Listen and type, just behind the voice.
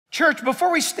Church,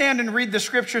 before we stand and read the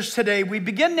scriptures today, we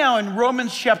begin now in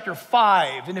Romans chapter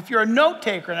 5. And if you're a note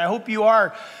taker, and I hope you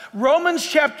are, Romans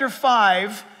chapter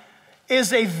 5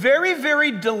 is a very, very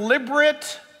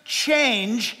deliberate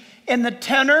change in the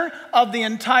tenor of the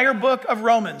entire book of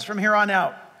Romans from here on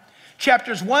out.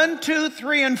 Chapters 1, 2,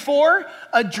 3, and 4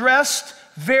 addressed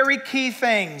very key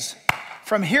things.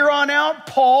 From here on out,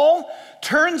 Paul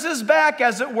turns his back,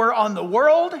 as it were, on the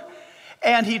world,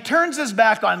 and he turns his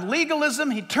back on legalism.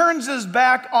 He turns his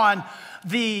back on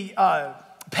the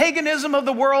paganism of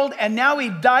the world, and now he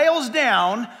dials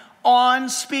down on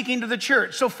speaking to the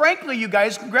church. So frankly, you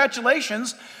guys,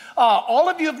 congratulations. All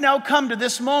of you have now come to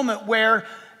this moment where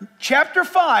chapter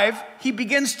 5, he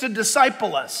begins to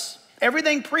disciple us.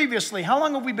 Everything previously, how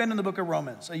long have we been in the book of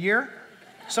Romans? A year?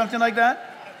 Something like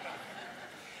that?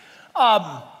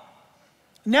 Now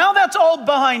that's all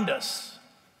behind us.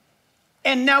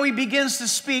 And now he begins to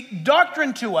speak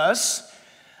doctrine to us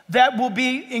that will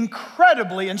be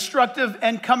incredibly instructive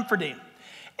and comforting.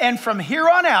 And from here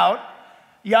on out,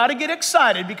 you ought to get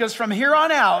excited, because from here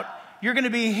on out, you're going to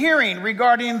be hearing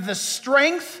regarding the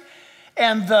strength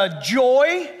and the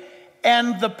joy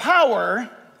and the power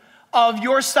of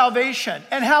your salvation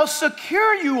and how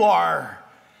secure you are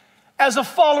as a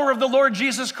follower of the Lord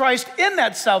Jesus Christ in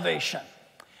that salvation.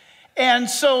 And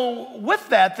so with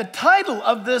that, the title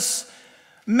of this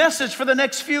message for the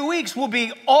next few weeks will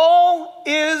be All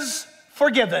is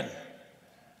Forgiven.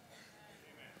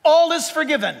 All is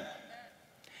forgiven.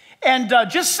 And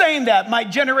just saying that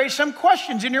might generate some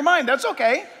questions in your mind. That's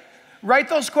okay. Write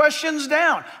those questions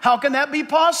down. How can that be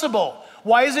possible?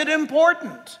 Why is it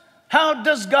important? How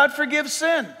does God forgive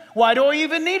sin? Why do I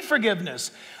even need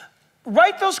forgiveness?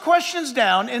 Write those questions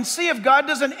down and see if God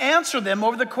doesn't answer them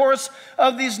over the course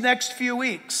of these next few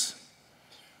weeks.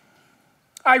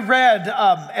 I read,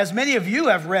 as many of you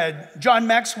have read, John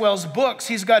Maxwell's books.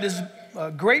 He's got his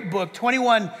great book,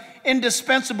 21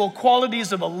 Indispensable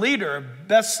Qualities of a Leader,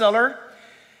 bestseller.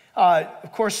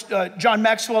 Of course, John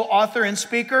Maxwell, author and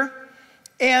speaker.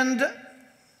 And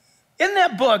in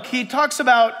that book, he talks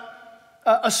about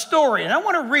a story, and I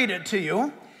want to read it to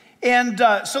you, and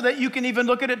so that you can even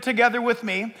look at it together with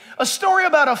me. A story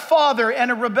about a father and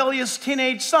a rebellious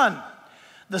teenage son.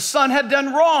 The son had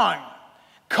done wrong,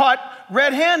 caught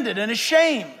red-handed and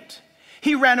ashamed.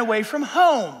 He ran away from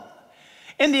home.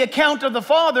 In the account of the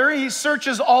father, he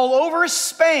searches all over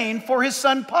Spain for his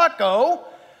son Paco,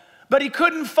 but he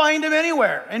couldn't find him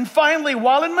anywhere. And finally,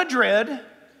 while in Madrid,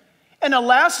 in a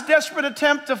last desperate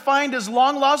attempt to find his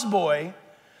long-lost boy,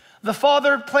 the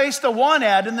father placed a want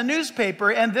ad in the newspaper,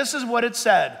 and this is what it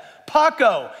said: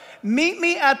 Paco, meet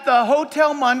me at the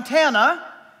Hotel Montana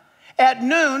at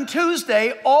noon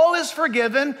Tuesday. All is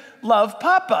forgiven. Love,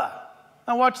 Papa.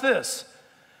 Now watch this.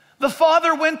 The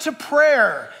father went to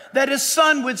prayer that his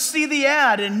son would see the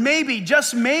ad, and maybe,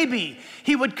 just maybe,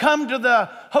 he would come to the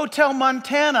Hotel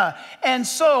Montana. And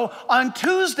so on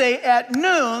Tuesday at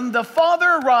noon, the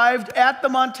father arrived at the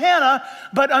Montana,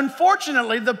 but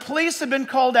unfortunately, the police had been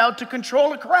called out to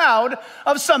control a crowd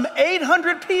of some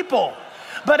 800 people.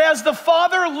 But as the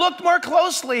father looked more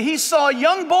closely, he saw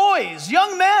young boys,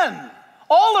 young men,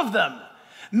 all of them,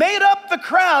 made up the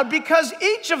crowd because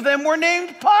each of them were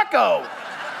named Paco.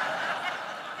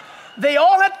 They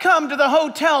all had come to the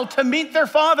hotel to meet their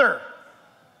father.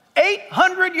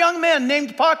 800 young men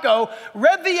named Paco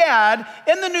read the ad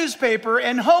in the newspaper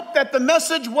and hoped that the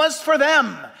message was for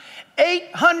them.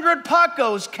 800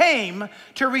 Pacos came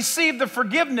to receive the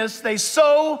forgiveness they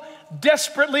so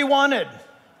desperately wanted.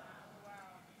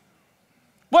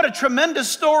 What a tremendous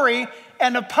story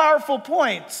and a powerful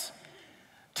point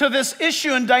to this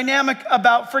issue and dynamic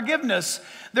about forgiveness.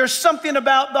 There's something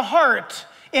about the heart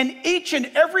in each and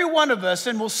every one of us,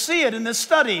 and we'll see it in this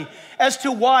study, as to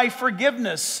why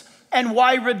forgiveness and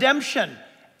why redemption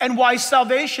and why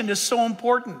salvation is so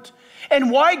important, and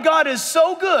why God is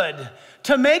so good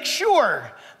to make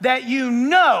sure that you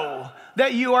know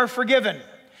that you are forgiven,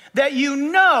 that you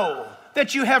know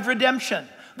that you have redemption.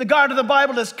 The God of the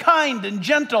Bible is kind and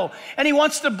gentle, and he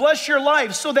wants to bless your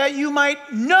life so that you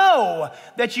might know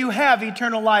that you have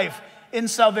eternal life in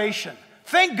salvation.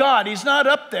 Thank God he's not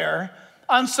up there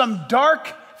on some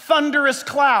dark, thunderous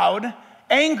cloud,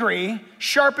 angry,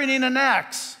 sharpening an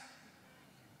axe.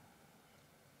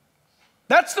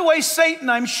 That's the way Satan,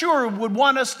 I'm sure, would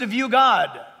want us to view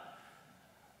God.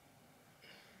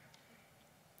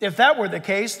 If that were the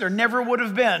case, there never would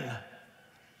have been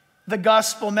the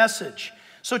gospel message.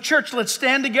 So church, let's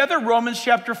stand together. Romans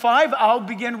chapter 5. I'll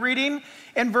begin reading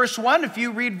in verse 1. If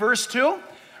you read verse 2,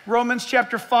 Romans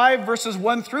chapter 5, verses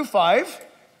 1 through 5.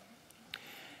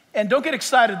 And don't get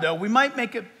excited, though. We might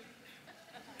make it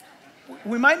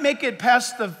We might make it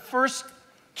past the first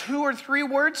 2 or 3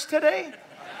 words today.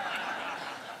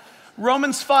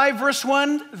 Romans 5, verse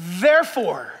 1,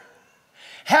 therefore,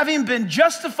 having been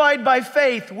justified by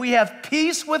faith, we have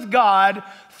peace with God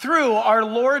through our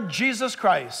Lord Jesus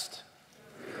Christ.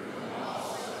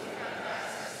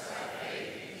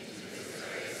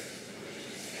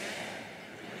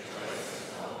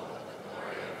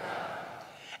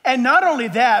 And not only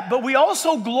that, but we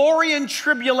also glory in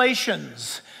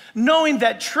tribulations, knowing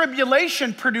that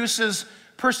tribulation produces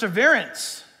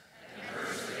perseverance. And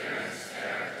perseverance,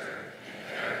 character,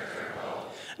 and character,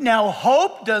 hope. Now,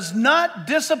 hope does not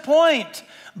disappoint,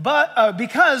 but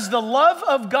because the love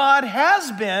of God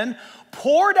has been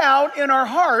poured out in our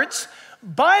hearts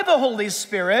by the Holy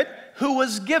Spirit who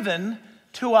was given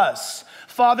to us.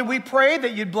 Father, we pray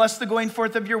that you'd bless the going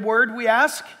forth of your word, we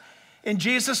ask. In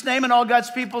Jesus' name, and all God's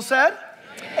people said,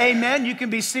 amen. Amen. You can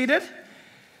be seated.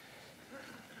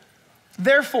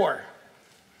 Therefore,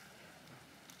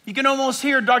 you can almost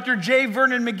hear Dr. J.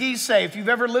 Vernon McGee say, if you've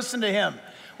ever listened to him,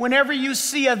 whenever you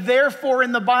see a therefore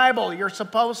in the Bible, you're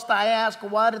supposed to ask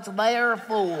what it's there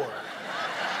for.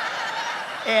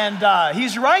 And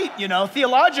he's right, you know,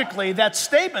 theologically, that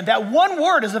statement, that one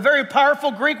word is a very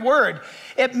powerful Greek word.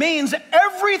 It means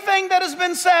everything that has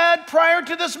been said prior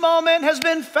to this moment has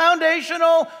been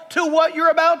foundational to what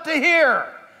you're about to hear.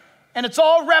 And it's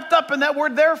all wrapped up in that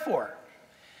word, therefore.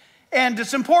 And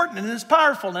it's important and it's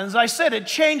powerful. And as I said, it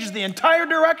changes the entire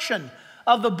direction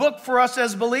of the book for us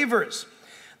as believers.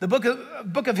 The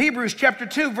book of Hebrews chapter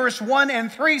 2, verse 1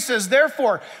 and 3 says,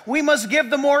 therefore, we must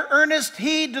give the more earnest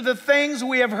heed to the things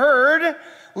we have heard,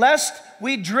 lest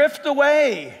we drift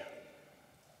away.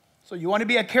 So you want to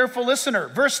be a careful listener.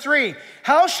 Verse 3,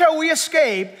 how shall we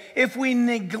escape if we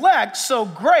neglect so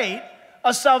great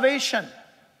a salvation?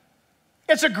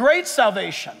 It's a great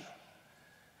salvation.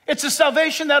 It's a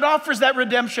salvation that offers that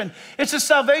redemption. It's a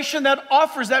salvation that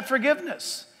offers that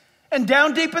forgiveness. And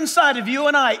down deep inside of you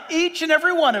and I, each and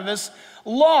every one of us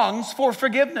longs for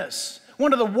forgiveness.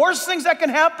 One of the worst things that can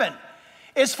happen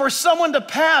is for someone to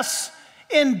pass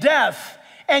in death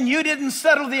and you didn't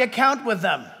settle the account with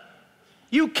them.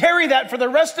 You carry that for the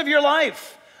rest of your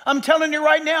life. I'm telling you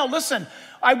right now, listen,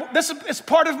 this is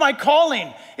part of my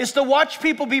calling, is to watch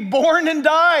people be born and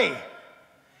die.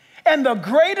 And the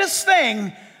greatest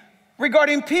thing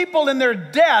regarding people in their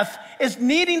death is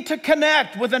needing to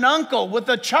connect with an uncle, with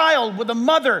a child, with a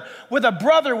mother, with a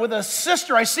brother, with a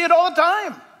sister. I see it all the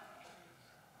time.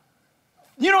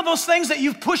 You know those things that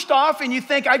you've pushed off and you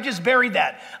think, I've just buried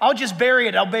that. I'll just bury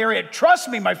it, I'll bury it. Trust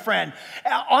me, my friend,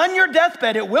 on your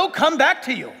deathbed, it will come back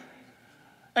to you.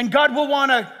 And God will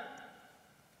want to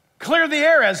clear the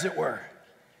air, as it were.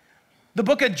 The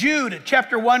book of Jude,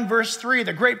 chapter 1, verse 3,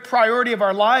 the great priority of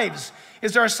our lives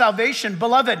is our salvation.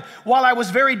 Beloved, while I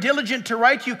was very diligent to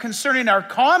write you concerning our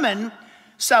common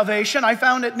salvation, I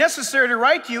found it necessary to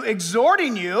write to you,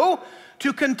 exhorting you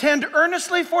to contend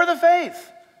earnestly for the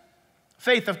faith.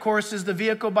 Faith, of course, is the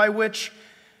vehicle by which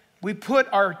we put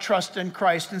our trust in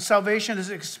Christ, and salvation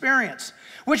is experience,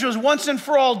 which was once and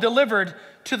for all delivered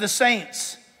to the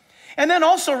saints. And then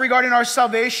also regarding our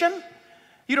salvation,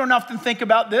 you don't often think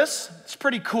about this. It's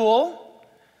pretty cool.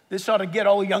 This ought to get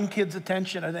all young kids'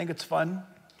 attention. I think it's fun.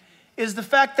 Is the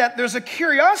fact that there's a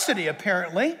curiosity,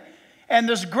 apparently, and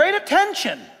there's great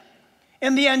attention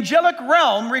in the angelic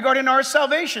realm regarding our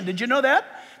salvation. Did you know that?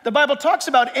 The Bible talks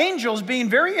about angels being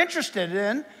very interested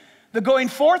in the going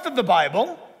forth of the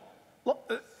Bible.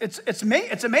 It's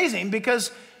amazing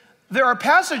because there are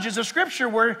passages of Scripture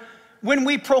where when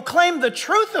we proclaim the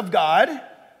truth of God,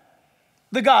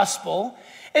 the gospel,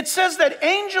 it says that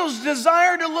angels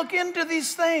desire to look into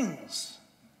these things.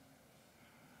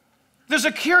 There's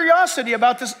a curiosity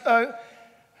about this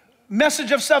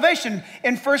message of salvation.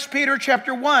 In 1 Peter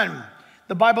chapter 1,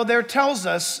 the Bible there tells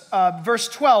us, verse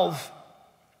 12,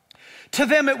 to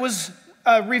them it was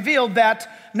revealed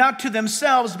that not to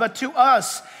themselves, but to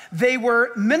us, they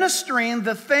were ministering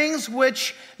the things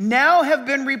which now have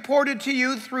been reported to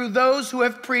you through those who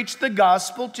have preached the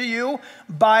gospel to you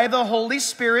by the Holy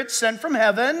Spirit sent from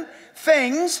heaven,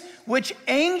 things which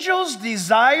angels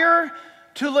desire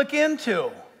to look into.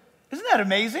 Isn't that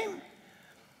amazing?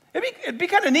 It'd be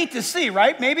kind of neat to see,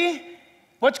 right? Maybe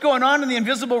what's going on in the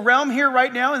invisible realm here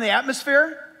right now in the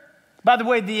atmosphere. By the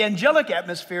way, the angelic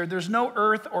atmosphere, there's no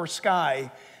earth or sky.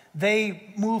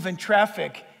 They move in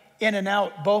traffic in and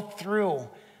out, both through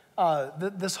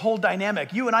this whole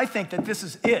dynamic. You and I think that this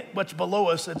is it. What's below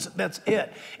us, that's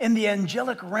it. In the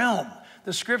angelic realm,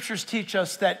 the scriptures teach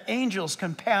us that angels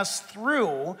can pass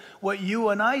through what you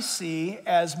and I see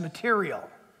as material.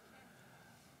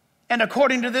 And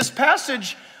according to this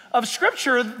passage, of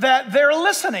Scripture that they're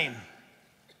listening.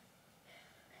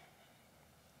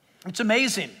 It's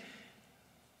amazing.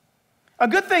 A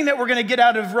good thing that we're going to get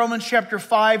out of Romans chapter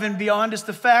 5 and beyond is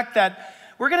the fact that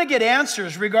we're going to get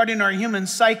answers regarding our human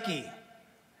psyche,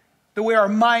 the way our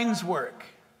minds work.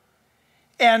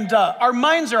 And our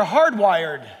minds are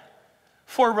hardwired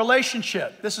for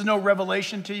relationship. This is no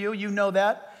revelation to you. You know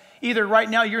that. Either right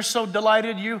now you're so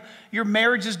delighted, your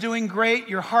marriage is doing great,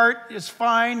 your heart is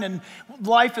fine, and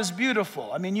life is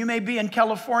beautiful. I mean, you may be in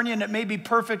California and it may be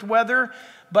perfect weather,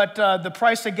 but the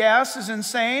price of gas is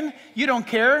insane. You don't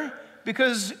care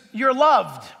because you're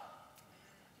loved.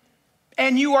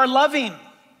 And you are loving.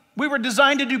 We were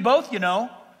designed to do both, you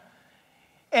know.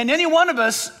 And any one of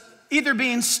us, either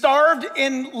being starved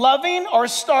in loving or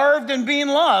starved in being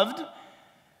loved,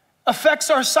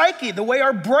 affects our psyche, the way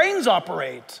our brains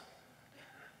operate,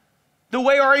 the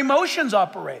way our emotions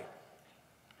operate.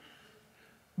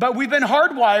 But we've been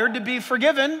hardwired to be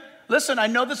forgiven. Listen, I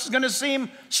know this is going to seem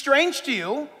strange to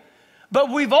you, but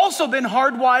we've also been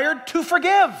hardwired to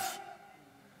forgive.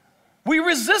 We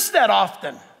resist that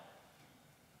often,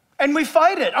 and we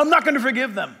fight it. I'm not going to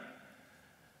forgive them.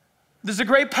 There's a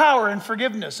great power in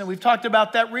forgiveness, and we've talked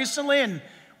about that recently, and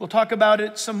we'll talk about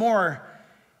it some more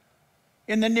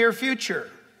in the near future.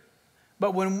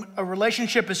 But when a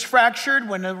relationship is fractured,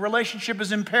 when a relationship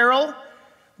is in peril,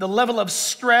 the level of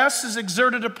stress is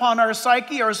exerted upon our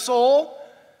psyche, our soul.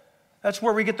 That's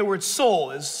where we get the word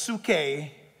soul, is suke,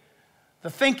 the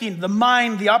thinking, the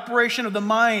mind, the operation of the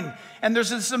mind. And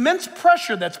there's this immense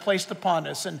pressure that's placed upon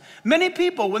us. And many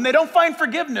people, when they don't find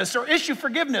forgiveness or issue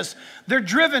forgiveness, they're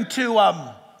driven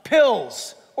to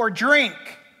pills or drink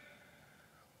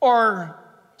or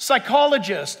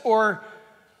psychologist or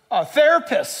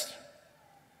therapist.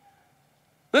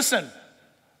 Listen,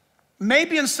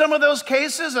 maybe in some of those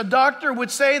cases, a doctor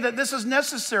would say that this is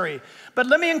necessary. But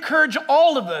let me encourage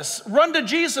all of us, run to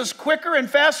Jesus quicker and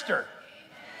faster.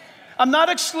 I'm not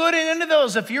excluding any of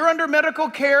those. If you're under medical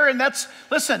care, and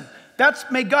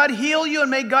may God heal you and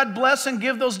may God bless and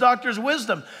give those doctors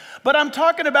wisdom. But I'm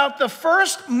talking about the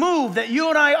first move that you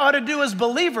and I ought to do as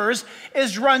believers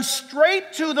is run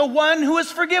straight to the one who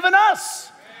has forgiven us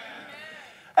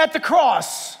at the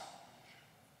cross.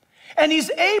 And he's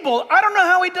able, I don't know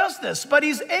how he does this, but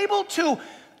he's able to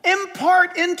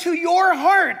impart into your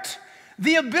heart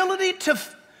the ability to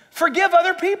forgive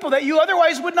other people that you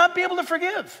otherwise would not be able to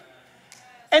forgive.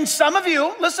 And some of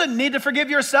you, listen, need to forgive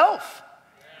yourself.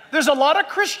 There's a lot of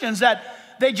Christians that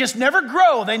they just never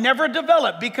grow, they never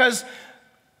develop because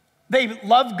they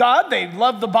love God, they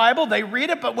love the Bible, they read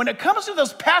it, but when it comes to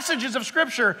those passages of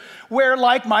Scripture where,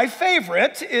 like my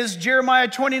favorite is Jeremiah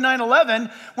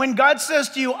 29:11, when God says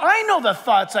to you, I know the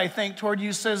thoughts I think toward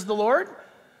you, says the Lord,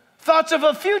 thoughts of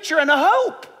a future and a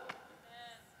hope,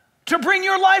 to bring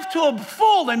your life to a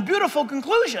full and beautiful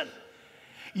conclusion.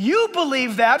 You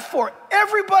believe that for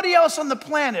everybody else on the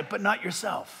planet, but not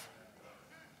yourself.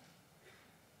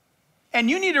 And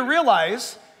you need to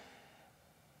realize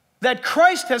that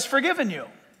Christ has forgiven you.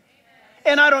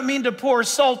 And I don't mean to pour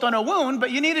salt on a wound,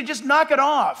 but you need to just knock it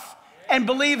off and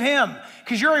believe him,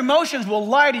 because your emotions will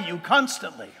lie to you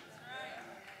constantly,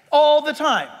 all the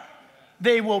time.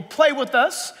 They will play with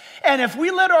us. And if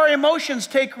we let our emotions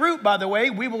take root, by the way,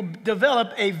 we will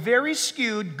develop a very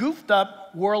skewed, goofed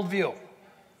up worldview.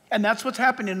 And that's what's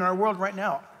happening in our world right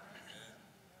now.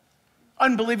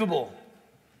 Unbelievable.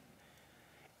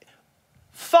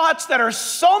 Thoughts that are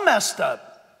so messed up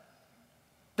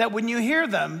that when you hear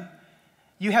them,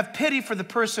 you have pity for the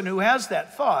person who has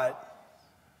that thought,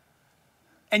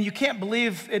 and you can't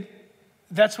believe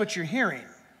that's what you're hearing.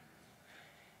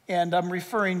 And I'm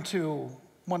referring to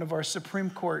one of our Supreme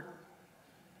Court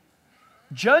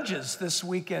judges this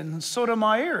weekend.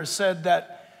 Sotomayor said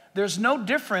that there's no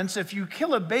difference if you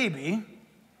kill a baby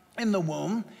in the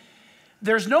womb.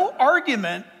 There's no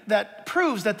argument that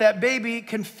proves that that baby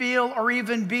can feel or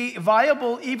even be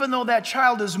viable, even though that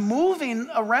child is moving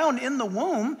around in the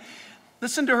womb.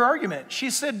 Listen to her argument. She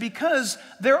said, because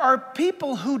there are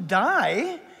people who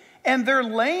die and they're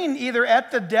laying either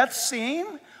at the death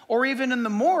scene or even in the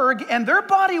morgue, and their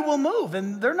body will move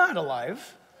and they're not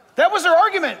alive. That was her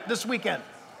argument this weekend.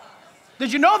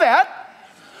 Did you know that?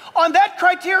 On that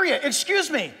criteria,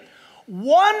 excuse me,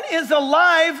 one is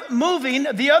alive, moving,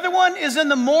 the other one is in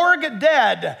the morgue,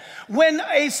 dead. When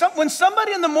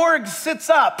somebody in the morgue sits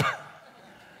up,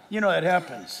 you know that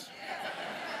happens.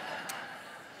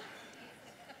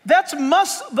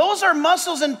 Those are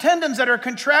muscles and tendons that are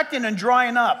contracting and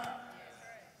drying up.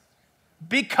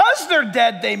 Because they're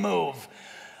dead, they move.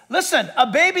 Listen, a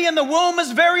baby in the womb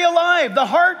is very alive. The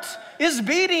heart is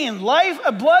beating.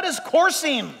 Blood is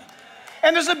coursing.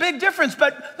 And there's a big difference.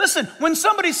 But listen, when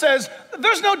somebody says,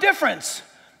 there's no difference,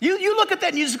 you look at that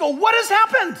and you just go, what has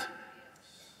happened?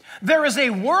 There is a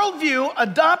worldview,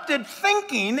 adopted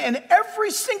thinking, and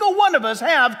every single one of us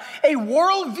have a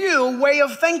worldview way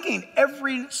of thinking,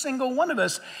 every single one of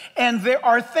us. And there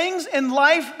are things in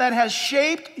life that has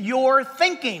shaped your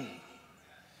thinking.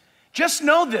 Just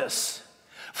know this.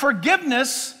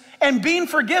 Forgiveness and being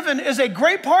forgiven is a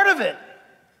great part of it.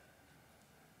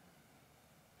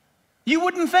 You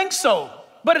wouldn't think so,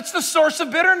 but it's the source of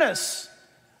bitterness.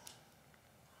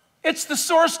 It's the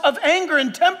source of anger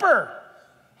and temper.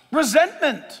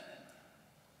 Resentment.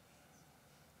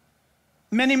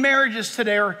 Many marriages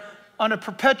today are on a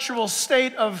perpetual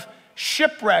state of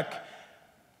shipwreck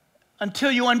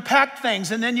until you unpack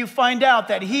things and then you find out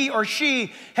that he or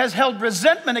she has held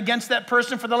resentment against that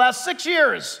person for the last 6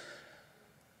 years.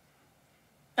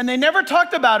 And they never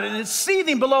talked about it, and it's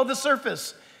seething below the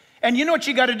surface. And you know what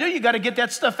you got to do? You got to get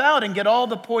that stuff out and get all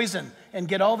the poison and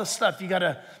get all the stuff. You got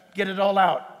to get it all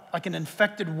out like an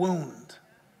infected wound.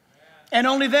 And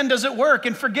only then does it work,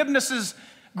 and forgiveness is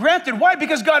granted. Why?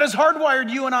 Because God has hardwired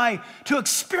you and I to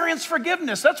experience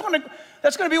forgiveness. That's going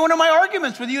to be one of my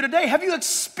arguments with you today. Have you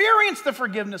experienced the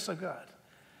forgiveness of God?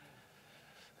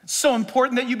 It's so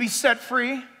important that you be set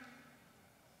free,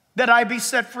 that I be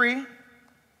set free.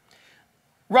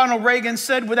 Ronald Reagan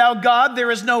said, without God, there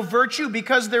is no virtue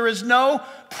because there is no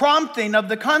prompting of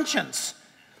the conscience.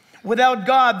 Without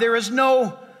God, there is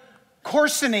no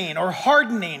coarsening or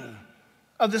hardening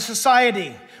of the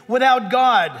society. Without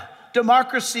God,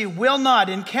 democracy will not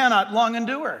and cannot long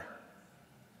endure.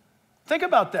 Think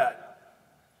about that.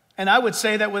 And I would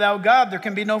say that without God, there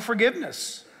can be no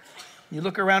forgiveness. You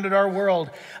look around at our world.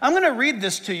 I'm going to read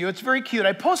this to you. It's very cute.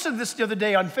 I posted this the other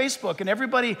day on Facebook, and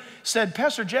everybody said,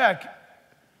 Pastor Jack,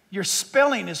 your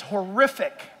spelling is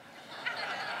horrific.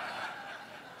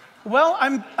 Well,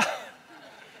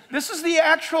 this is the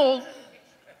actual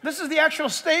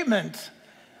statement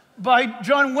by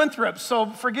John Winthrop, so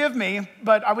forgive me,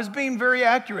 but I was being very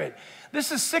accurate. This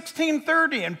is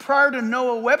 1630, and prior to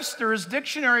Noah Webster's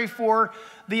dictionary for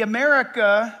the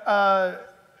America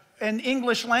and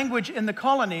English language in the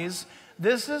colonies,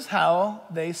 this is how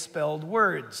they spelled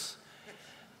words.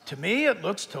 To me, it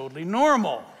looks totally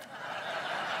normal.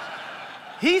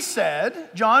 He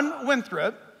said, John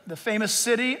Winthrop, the famous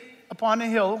city upon a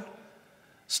hill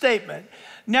statement,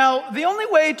 now, the only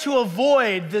way to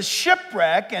avoid this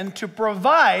shipwreck and to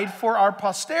provide for our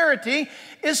posterity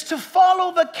is to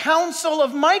follow the counsel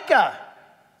of Micah,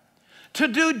 to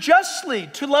do justly,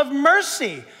 to love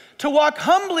mercy, to walk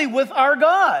humbly with our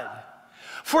God.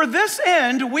 For this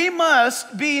end, we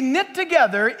must be knit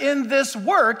together in this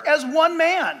work as one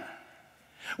man.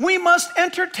 We must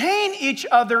entertain each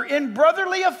other in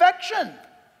brotherly affection.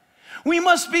 We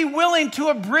must be willing to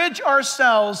abridge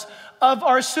ourselves of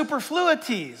our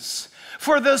superfluities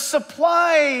for the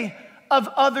supply of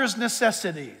others'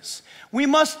 necessities. We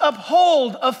must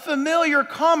uphold a familiar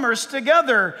commerce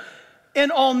together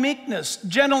in all meekness,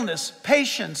 gentleness,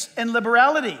 patience, and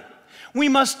liberality. We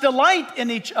must delight in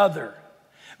each other,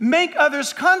 make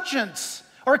others' conditions,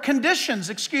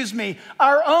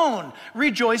 our own,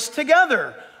 rejoice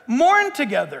together, mourn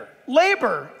together,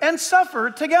 labor and suffer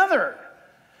together.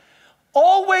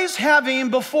 Always having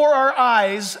before our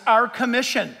eyes our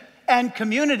commission and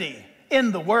community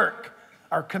in the work.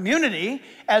 Our community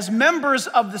as members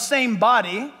of the same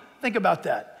body. Think about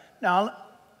that. Now,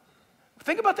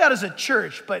 think about that as a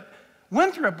church, but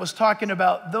Winthrop was talking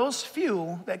about those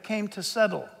few that came to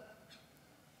settle.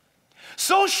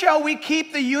 So shall we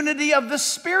keep the unity of the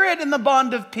Spirit in the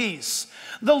bond of peace.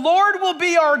 The Lord will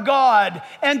be our God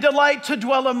and delight to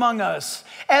dwell among us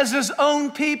as his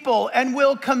own people, and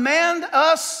will command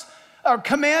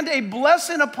a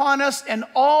blessing upon us in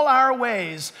all our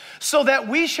ways, so that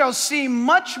we shall see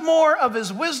much more of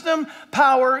his wisdom,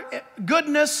 power,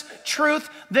 goodness, truth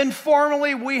than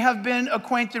formerly we have been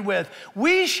acquainted with.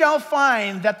 We shall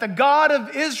find that the God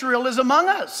of Israel is among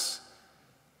us.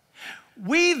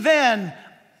 We then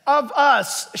of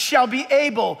us shall be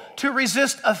able to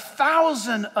resist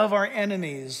 1,000 of our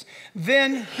enemies.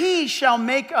 Then he shall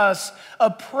make us a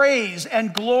praise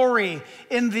and glory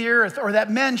in the earth, or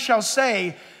that men shall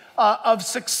say of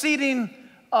succeeding,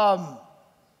 I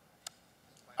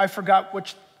forgot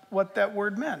what that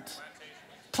word meant.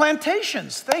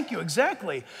 Plantations, thank you,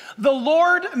 exactly. The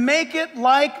Lord make it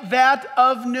like that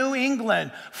of New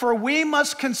England, for we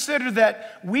must consider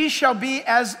that we shall be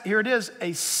as, here it is,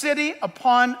 a city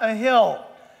upon a hill.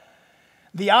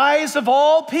 The eyes of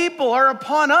all people are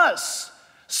upon us,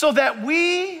 so that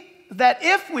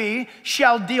if we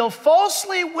shall deal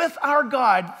falsely with our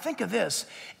God, think of this,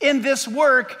 in this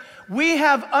work, we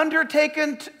have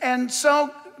undertaken and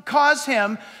so cause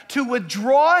him to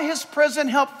withdraw his present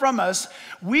help from us,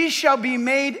 we shall be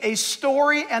made a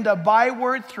story and a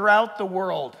byword throughout the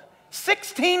world.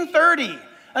 1630.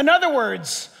 In other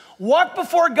words, walk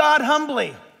before God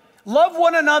humbly. Love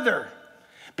one another.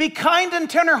 Be kind and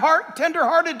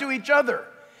tender-hearted to each other.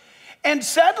 And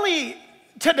sadly,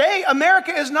 today,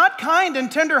 America is not kind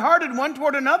and tender-hearted one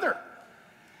toward another.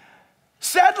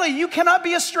 Sadly, you cannot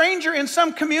be a stranger in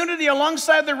some community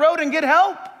alongside the road and get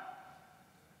help.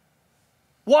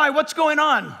 Why? What's going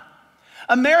on?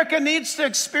 America needs to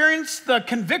experience the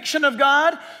conviction of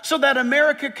God so that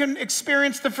America can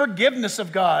experience the forgiveness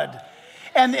of God.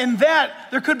 And in that,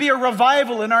 there could be a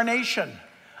revival in our nation.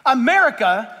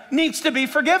 America needs to be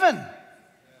forgiven.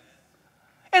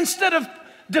 Instead of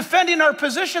defending our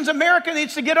positions, America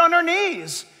needs to get on her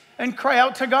knees and cry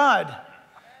out to God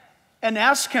and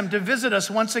ask him to visit us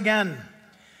once again.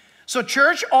 So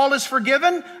church, all is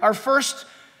forgiven. Our first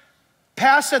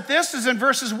pass at this is in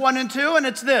verses 1 and 2, and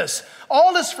it's this.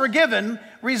 All is forgiven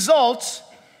results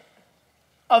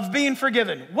of being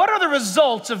forgiven. What are the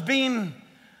results of being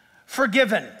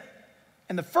forgiven?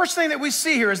 And the first thing that we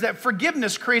see here is that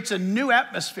forgiveness creates a new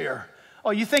atmosphere.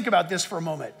 Oh, you think about this for a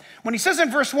moment. When he says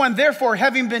in verse 1, therefore,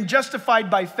 having been justified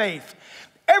by faith,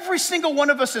 every single one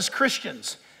of us as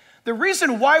Christians, the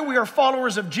reason why we are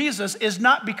followers of Jesus is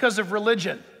not because of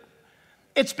religion.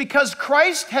 It's because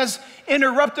Christ has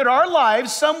interrupted our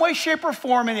lives some way, shape, or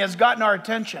form, and he has gotten our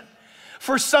attention.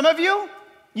 For some of you,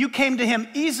 you came to him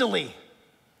easily.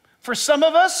 For some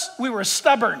of us, we were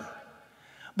stubborn.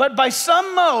 But by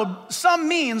some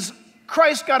means,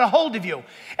 Christ got a hold of you.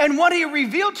 And what he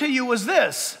revealed to you was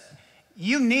this.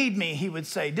 You need me, he would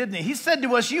say, didn't he? He said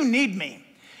to us, you need me.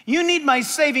 You need my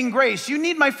saving grace. You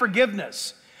need my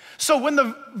forgiveness. So when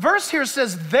the verse here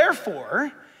says,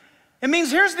 therefore, it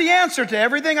means here's the answer to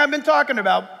everything I've been talking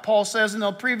about, Paul says in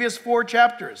the previous 4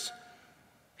 chapters.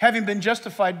 Having been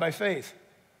justified by faith.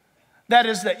 That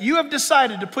is that you have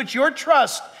decided to put your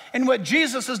trust in what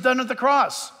Jesus has done at the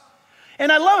cross.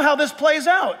 And I love how this plays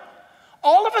out.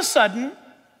 All of a sudden,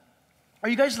 are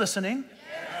you guys listening?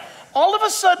 Yes. All of a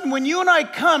sudden, when you and I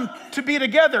come to be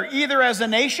together, either as a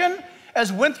nation,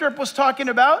 as Winthrop was talking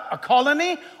about, a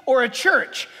colony, or a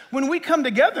church, when we come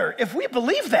together, if we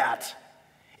believe that,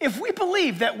 if we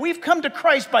believe that we've come to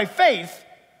Christ by faith,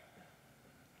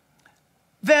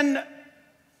 then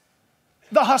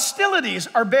the hostilities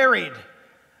are buried.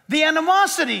 The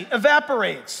animosity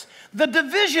evaporates. The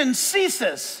division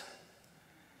ceases.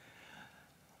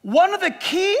 One of the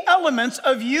key elements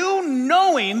of you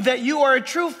knowing that you are a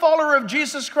true follower of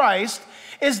Jesus Christ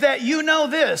is that you know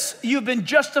this. You've been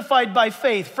justified by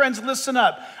faith. Friends, listen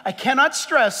up. I cannot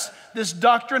stress this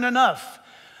doctrine enough.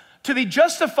 To be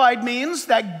justified means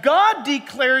that God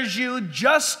declares you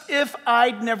just if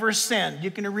I'd never sinned.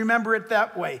 You can remember it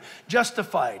that way.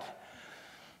 Justified.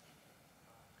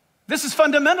 This is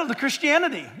fundamental to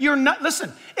Christianity.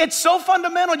 Listen, it's so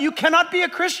fundamental you cannot be a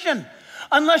Christian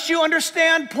unless you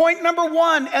understand point number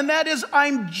 1, and that is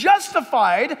I'm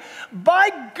justified by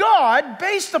God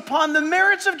based upon the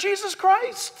merits of Jesus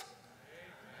Christ.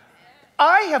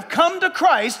 I have come to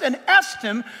Christ and asked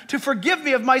him to forgive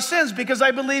me of my sins because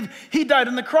I believe he died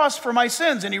on the cross for my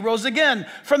sins and he rose again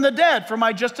from the dead for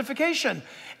my justification.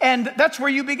 And that's where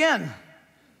you begin.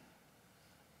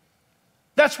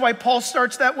 That's why Paul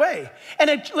starts that way.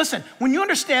 And listen, when you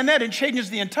understand that, it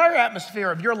changes the entire atmosphere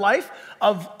of your life,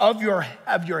 of your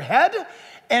head,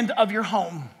 and of your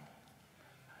home.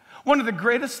 One of the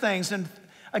greatest things, and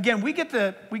again, we get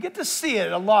to see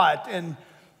it a lot, and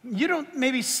you don't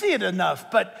maybe see it enough,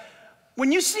 but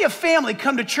when you see a family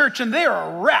come to church and they're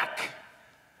a wreck,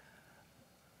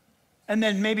 and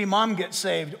then maybe mom gets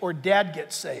saved or dad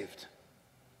gets saved.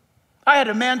 I had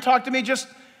a man talk to me just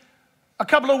a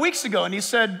couple of weeks ago, and he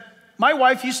said, my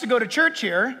wife used to go to church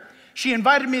here. She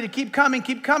invited me to keep coming.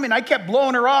 I kept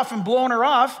blowing her off,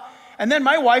 and then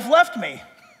my wife left me.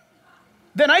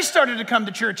 Then I started to come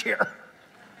to church here.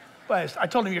 But I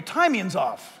told him, your timing's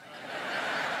off.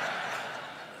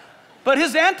 But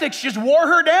his antics just wore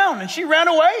her down, and she ran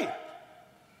away.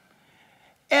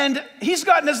 And he's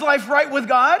gotten his life right with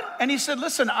God, and he said,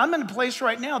 listen, I'm in a place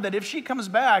right now that if she comes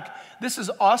back, this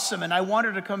is awesome, and I want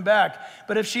her to come back.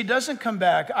 But if she doesn't come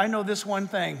back, I know this one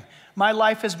thing. My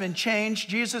life has been changed.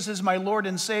 Jesus is my Lord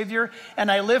and Savior, and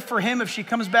I live for him. If she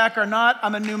comes back or not,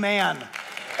 I'm a new man.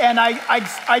 And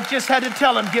I just had to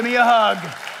tell him, give me a hug.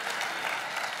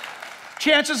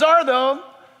 Chances are, though,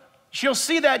 she'll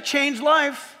see that changed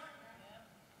life.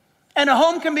 And a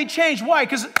home can be changed. Why?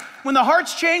 Because when the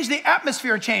hearts change, the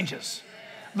atmosphere changes.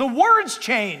 The words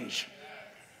change.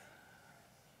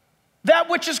 That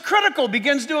which is critical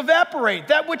begins to evaporate.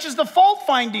 That which is the fault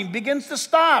finding begins to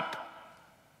stop.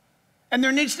 And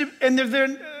there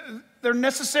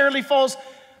necessarily falls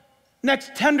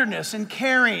next tenderness and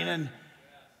caring. And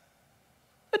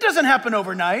it doesn't happen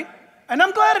overnight. And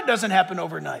I'm glad it doesn't happen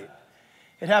overnight.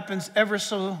 It happens ever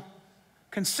so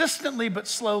consistently but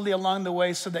slowly along the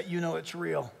way so that you know it's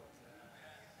real.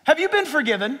 Have you been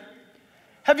forgiven?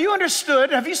 Have you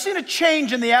understood? Have you seen a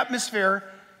change in the atmosphere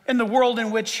in the world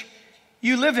in which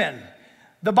you live in?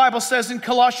 The Bible says in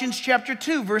Colossians chapter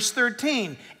 2, verse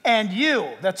 13, and you,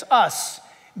 that's us,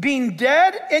 being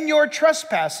dead in your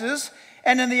trespasses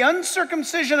and in the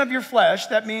uncircumcision of your flesh,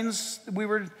 that means we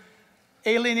were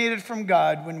alienated from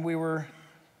God when we were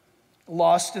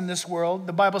lost in this world.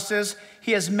 The Bible says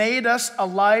he has made us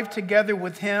alive together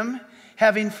with him,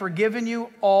 having forgiven you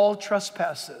all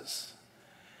trespasses.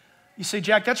 You say,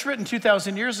 Jack, that's written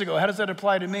 2,000 years ago. How does that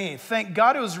apply to me? Thank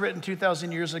God it was written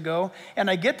 2,000 years ago, and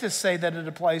I get to say that it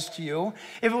applies to you.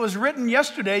 If it was written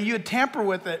yesterday, you would tamper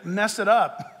with it and mess it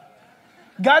up.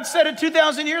 God said it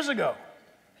 2,000 years ago.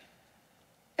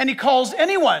 And he calls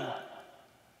anyone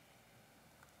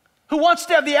who wants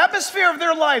to have the atmosphere of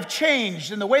their life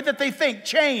changed and the way that they think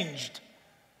changed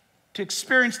to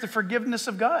experience the forgiveness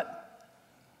of God.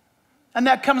 And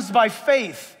that comes by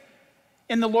faith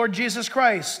in the Lord Jesus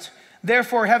Christ.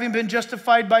 Therefore, having been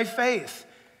justified by faith.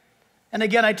 And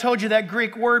again, I told you that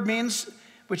Greek word means,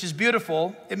 which is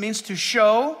beautiful, it means to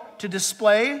show, to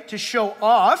display, to show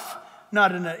off,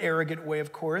 not in an arrogant way,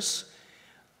 of course.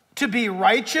 To be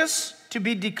righteous, to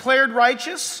be declared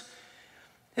righteous.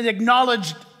 It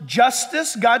acknowledged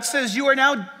justice. God says you are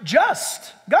now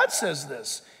just. God says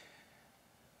this.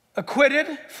 Acquitted,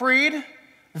 freed,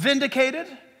 vindicated.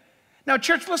 Now,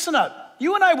 church, listen up.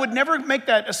 You and I would never make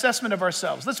that assessment of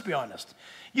ourselves. Let's be honest.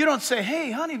 You don't say, hey,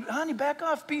 honey, back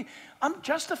off. I'm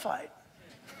justified.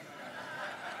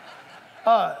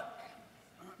 God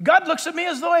looks at me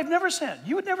as though I've never sinned.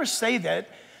 You would never say that.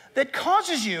 That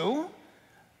causes you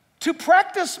to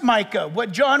practice Micah,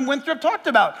 what John Winthrop talked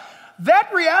about.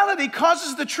 That reality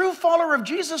causes the true follower of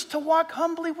Jesus to walk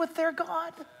humbly with their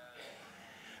God.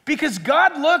 Because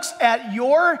God looks at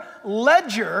your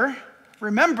ledger.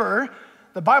 Remember,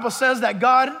 the Bible says that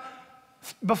God,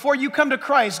 before you come to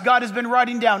Christ, God has been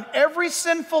writing down every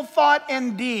sinful thought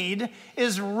and deed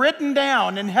is written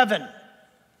down in heaven.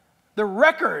 The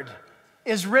record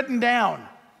is written down.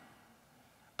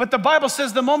 But the Bible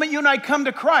says the moment you and I come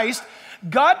to Christ,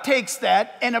 God takes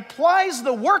that and applies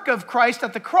the work of Christ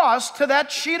at the cross to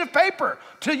that sheet of paper,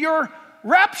 to your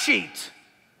rap sheet.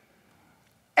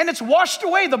 And it's washed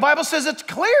away. The Bible says it's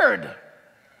cleared.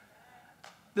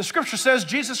 The scripture says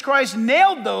Jesus Christ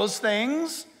nailed those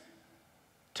things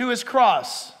to his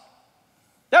cross.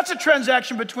 That's a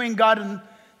transaction between God and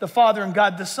the Father and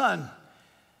God the Son.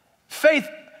 Faith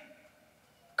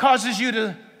causes you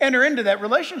to enter into that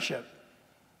relationship.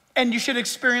 And you should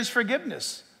experience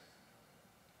forgiveness.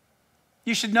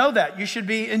 You should know that. You should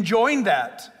be enjoying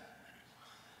that.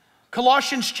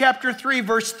 Colossians chapter 3,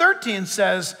 verse 13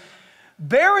 says,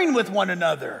 bearing with one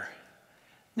another.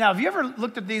 Now, have you ever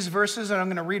looked at these verses, and I'm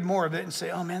going to read more of it and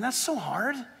say, oh man, that's so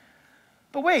hard.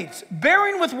 But wait,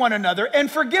 bearing with one another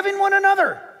and forgiving one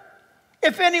another.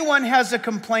 If anyone has a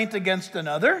complaint against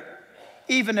another,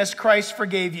 even as Christ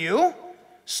forgave you,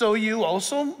 so you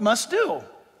also must do.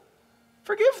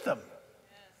 Forgive them.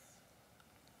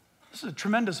 This is a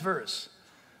tremendous verse.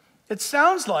 It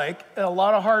sounds like a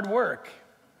lot of hard work.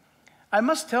 I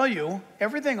must tell you,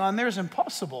 everything on there is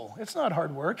impossible. It's not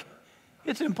hard work.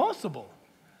 It's impossible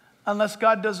unless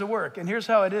God does the work. And here's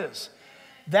how it is.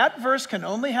 That verse can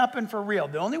only happen for real.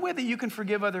 The only way that you can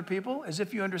forgive other people is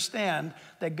if you understand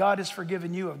that God has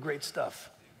forgiven you of great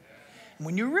stuff. And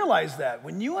when you realize that,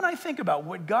 when you and I think about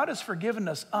what God has forgiven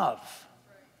us of,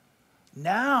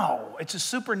 now it's a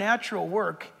supernatural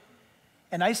work.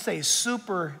 And I say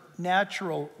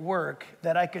supernatural work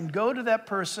that I can go to that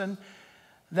person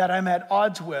that I'm at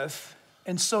odds with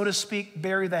and, so to speak,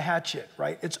 bury the hatchet,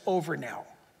 right? It's over now,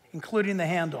 including the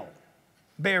handle,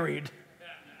 buried.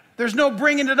 There's no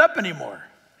bringing it up anymore.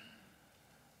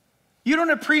 You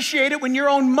don't appreciate it when your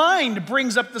own mind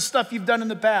brings up the stuff you've done in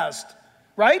the past,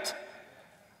 right?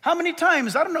 How many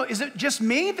times, I don't know, is it just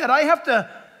me that I have to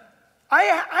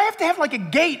have like a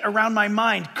gate around my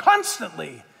mind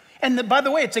constantly? And by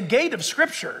the way, it's a gate of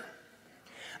Scripture.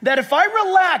 That if I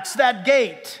relax that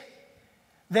gate,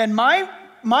 then my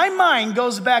mind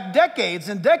goes back decades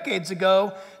and decades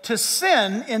ago to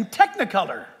sin in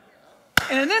Technicolor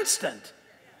in an instant.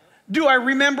 Do I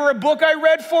remember a book I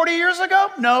read 40 years ago?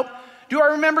 Nope. Do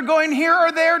I remember going here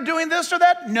or there, doing this or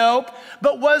that? Nope.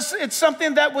 But was it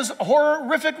something that was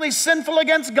horrifically sinful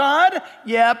against God?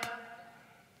 Yep.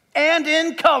 And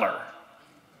in color.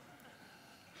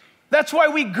 That's why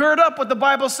we gird up what the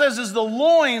Bible says is the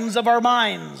loins of our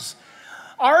minds.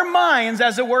 Our minds,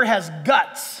 as it were, has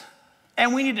guts,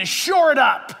 and we need to shore it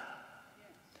up.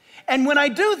 And when I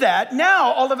do that,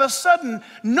 now all of a sudden,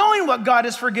 knowing what God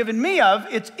has forgiven me of,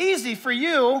 it's easy for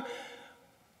you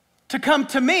to come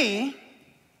to me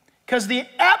because the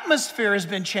atmosphere has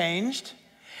been changed,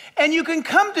 and you can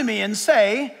come to me and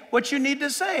say what you need to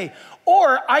say.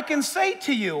 Or I can say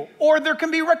to you, or there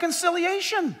can be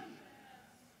reconciliation.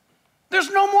 There's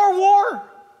no more war.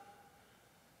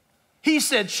 He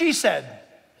said, she said.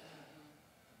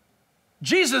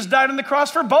 Jesus died on the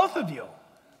cross for both of you,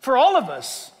 for all of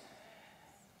us.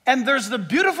 And there's the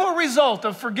beautiful result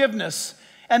of forgiveness,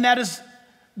 and that is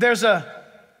there's a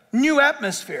new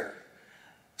atmosphere.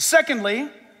 Secondly,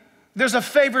 there's a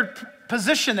favored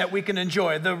position that we can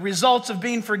enjoy. The results of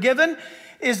being forgiven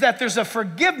is that there's a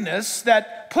forgiveness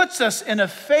that puts us in a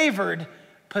favored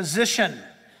position.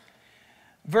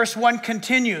 Verse 1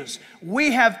 continues,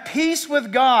 we have peace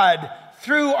with God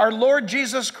through our Lord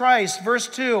Jesus Christ. Verse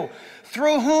 2,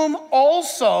 through whom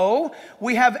also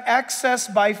we have access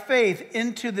by faith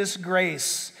into this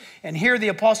grace. And here the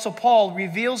Apostle Paul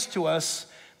reveals to us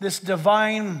this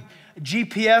divine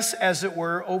GPS, as it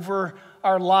were, over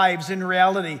our lives in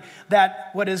reality, that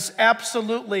what is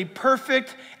absolutely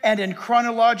perfect and in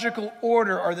chronological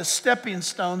order are the stepping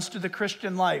stones to the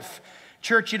Christian life.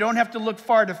 Church, you don't have to look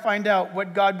far to find out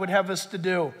what God would have us to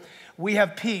do. We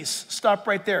have peace. Stop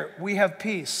right there. We have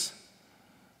peace.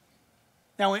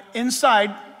 Now,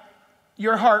 inside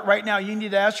your heart right now, you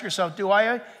need to ask yourself, do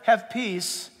I have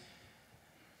peace?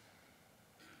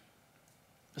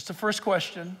 That's the first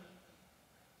question.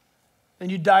 Then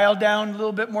you dial down a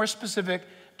little bit more specific.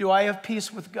 Do I have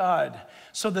peace with God?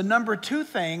 So the number two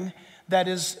thing that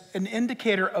is an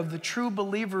indicator of the true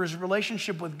believer's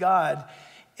relationship with God,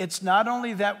 it's not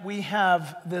only that we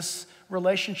have this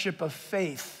relationship of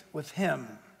faith with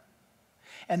Him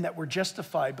and that we're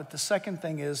justified, but the second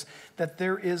thing is that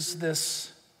there is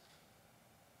this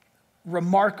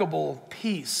remarkable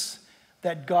peace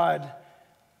that God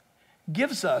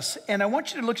gives us. And I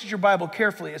want you to look at your Bible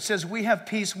carefully. It says we have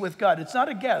peace with God. It's not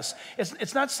a guess.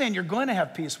 It's not saying you're going to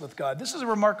have peace with God. This is a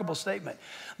remarkable statement.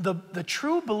 The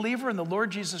true believer in the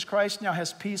Lord Jesus Christ now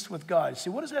has peace with God. See,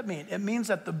 what does that mean? It means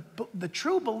that the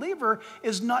true believer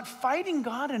is not fighting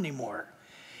God anymore.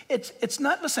 It's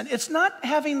not, listen, it's not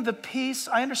having the peace.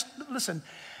 I understand, listen,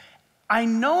 I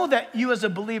know that you as a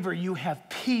believer, you have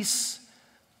peace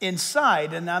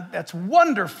inside, and that's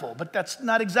wonderful, but that's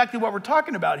not exactly what we're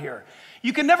talking about here.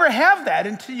 You can never have that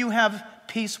until you have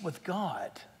peace with God.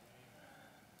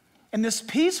 And this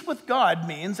peace with God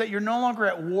means that you're no longer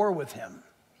at war with Him.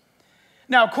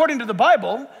 Now, according to the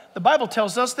Bible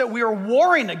tells us that we are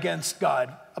warring against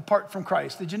God apart from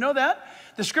Christ. Did you know that?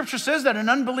 The scripture says that an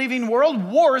unbelieving world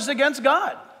wars against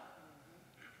God.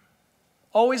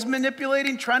 Always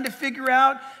manipulating, trying to figure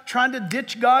out, trying to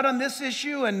ditch God on this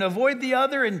issue and avoid the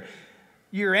other, and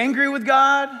you're angry with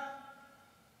God.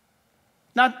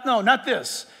 Not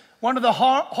this. One of the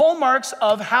hallmarks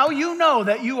of how you know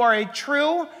that you are a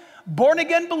true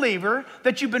born-again believer,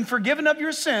 that you've been forgiven of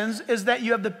your sins, is that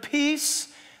you have the peace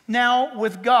now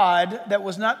with God that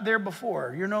was not there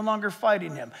before. You're no longer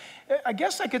fighting Him. I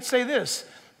guess I could say this.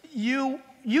 You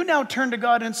now turn to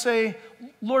God and say,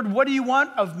 Lord, what do you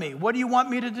want of me? What do you want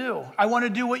me to do? I want to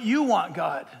do what you want,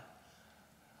 God.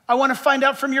 I want to find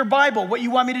out from your Bible what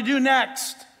you want me to do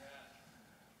next.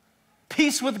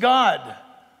 Peace with God.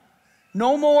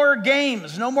 No more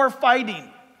games, no more fighting.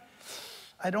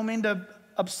 I don't mean to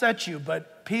upset you,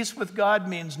 but peace with God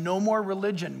means no more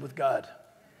religion with God.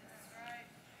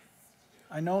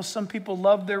 I know some people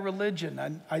love their religion.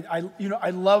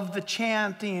 I love the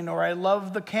chanting, or I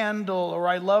love the candle, or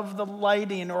I love the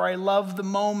lighting, or I love the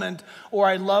moment, or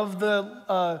I love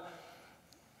the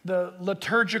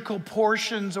liturgical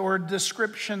portions or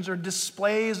descriptions or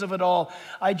displays of it all.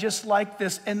 I just like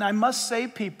this. And I must say,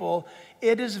 people,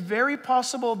 it is very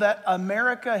possible that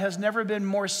America has never been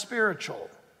more spiritual,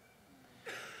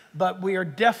 but we are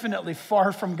definitely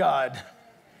far from God.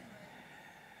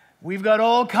 We've got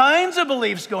all kinds of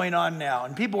beliefs going on now,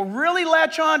 and people really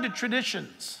latch on to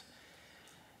traditions,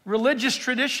 religious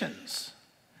traditions.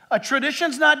 A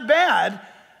tradition's not bad,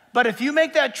 but if you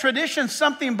make that tradition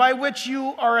something by which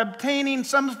you are obtaining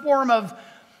some form of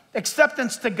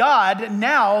acceptance to God,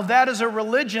 now that is a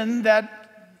religion that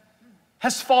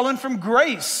has fallen from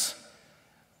grace.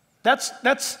 That's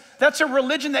a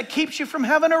religion that keeps you from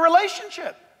having a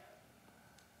relationship.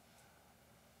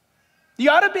 You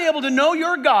ought to be able to know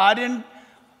your God and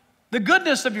the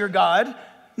goodness of your God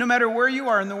no matter where you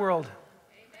are in the world.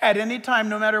 At any time,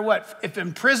 no matter what. If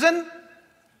in prison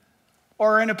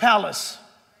or in a palace.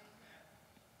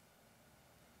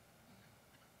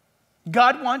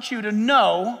 God wants you to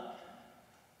know,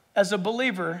 as a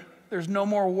believer, there's no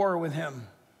more war with him.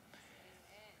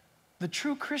 The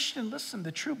true Christian, listen,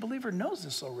 the true believer knows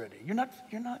this already.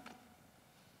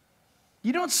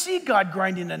 You don't see God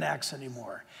grinding an axe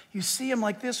anymore. You see him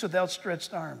like this with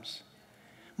outstretched arms.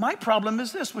 My problem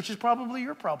is this, which is probably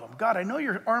your problem. God, I know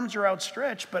your arms are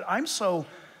outstretched, but I'm so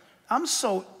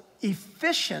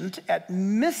efficient at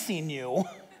missing you.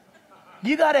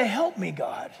 You got to help me,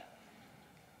 God.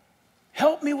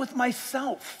 Help me with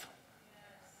myself.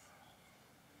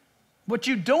 What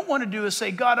you don't want to do is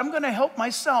say, God, I'm going to help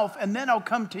myself, and then I'll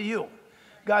come to you.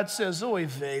 God says, oy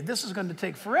vey, this is going to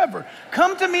take forever.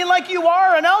 Come to me like you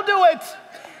are, and I'll do it.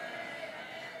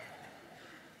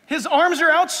 His arms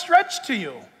are outstretched to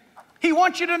you. He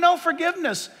wants you to know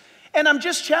forgiveness. And I'm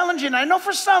just challenging. I know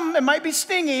for some it might be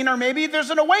stinging, or maybe there's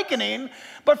an awakening,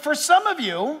 but for some of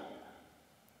you,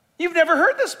 you've never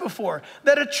heard this before,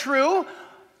 that a true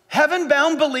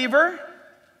heaven-bound believer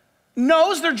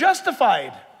knows they're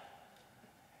justified.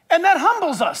 And that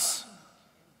humbles us.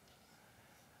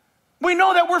 We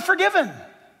know that we're forgiven,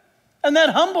 and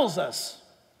that humbles us.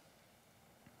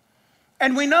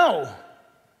 And we know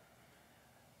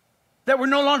that we're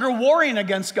no longer warring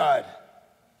against God,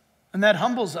 and that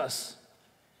humbles us.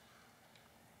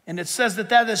 And it says that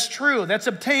that is true. That's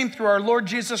obtained through our Lord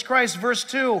Jesus Christ, verse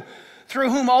 2,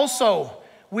 through whom also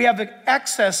we have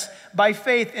access by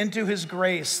faith into his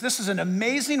grace. This is an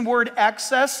amazing word,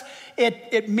 access.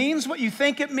 It means what you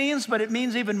think it means, but it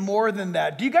means even more than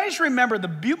that. Do you guys remember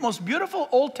the most beautiful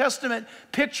Old Testament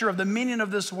picture of the meaning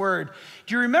of this word?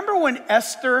 Do you remember when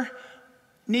Esther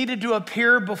needed to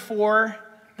appear before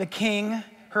the king,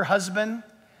 her husband,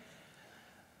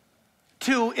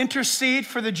 to intercede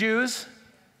for the Jews?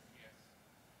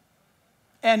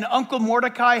 And Uncle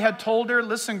Mordecai had told her,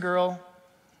 listen, girl,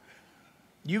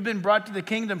 you've been brought to the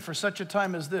kingdom for such a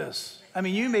time as this. I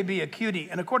mean, you may be a cutie.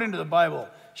 And according to the Bible,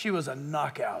 she was a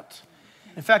knockout.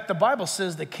 In fact, the Bible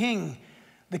says the king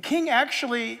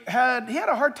actually had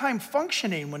a hard time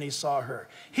functioning when he saw her.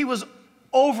 He was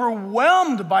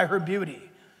overwhelmed by her beauty.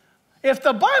 If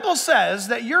the Bible says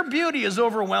that your beauty is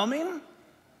overwhelming,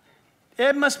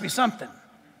 it must be something.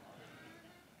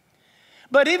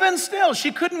 But even still,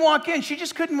 she couldn't walk in. She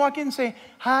just couldn't walk in and say,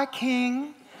 hi,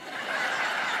 king.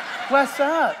 What's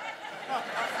up?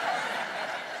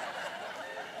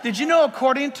 Did you know,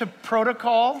 according to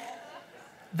protocol,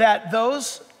 that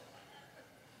those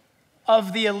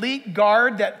of the elite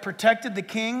guard that protected the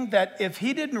king, that if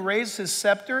he didn't raise his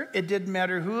scepter, it didn't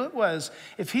matter who it was.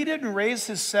 If he didn't raise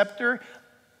his scepter,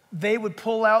 they would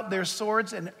pull out their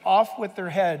swords and off with their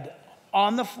head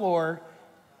on the floor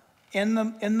in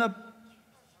the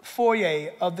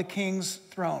foyer of the king's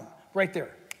throne, right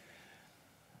there.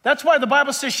 That's why the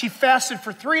Bible says she fasted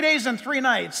for 3 days and 3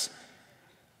 nights,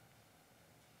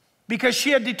 because she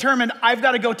had determined, I've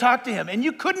got to go talk to him. And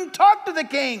you couldn't talk to the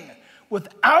king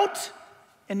without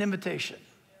an invitation.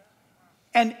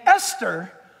 And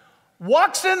Esther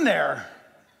walks in there,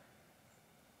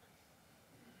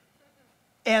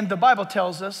 and the Bible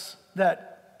tells us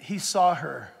that he saw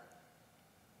her.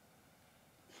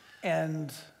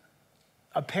 And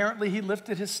apparently he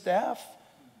lifted his staff,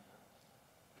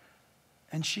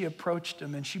 and she approached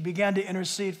him, and she began to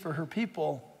intercede for her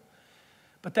people.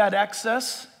 But that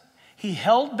access, he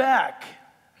held back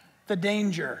the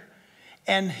danger,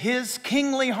 and his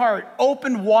kingly heart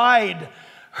opened wide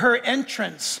her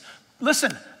entrance.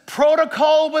 Listen,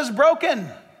 protocol was broken,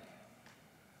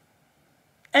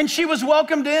 and she was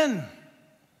welcomed in.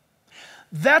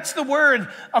 That's the word.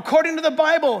 According to the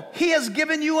Bible, he has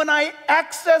given you and I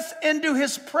access into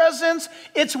his presence.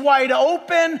 It's wide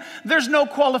open. There's no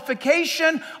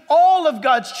qualification. All of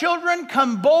God's children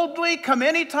come boldly, come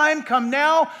anytime, come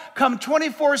now, come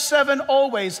 24/7,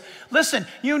 always. Listen,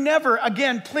 you never,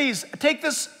 again, please take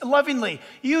this lovingly.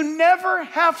 You never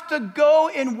have to go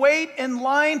and wait in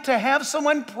line to have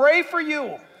someone pray for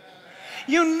you.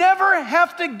 You never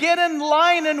have to get in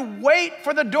line and wait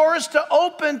for the doors to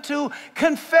open to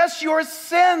confess your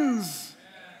sins.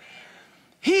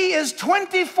 He is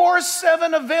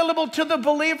 24/7 available to the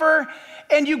believer,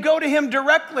 and you go to him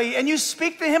directly and you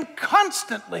speak to him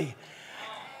constantly.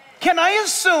 Can I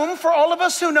assume for all of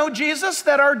us who know Jesus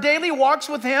that our daily walks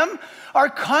with him are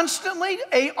constantly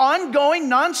an ongoing,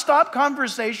 nonstop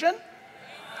conversation?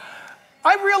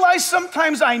 I realize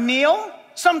sometimes I kneel,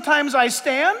 sometimes I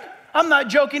stand. I'm not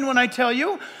joking when I tell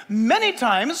you, many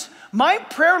times my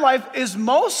prayer life is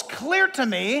most clear to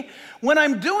me when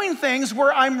I'm doing things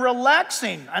where I'm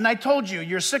relaxing. And I told you,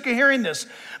 you're sick of hearing this,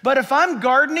 but if I'm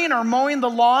gardening or mowing the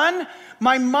lawn,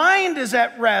 my mind is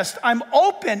at rest. I'm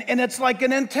open, and it's like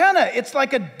an antenna. It's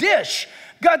like a dish.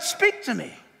 God, speak to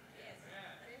me.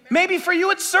 Maybe for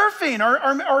you it's surfing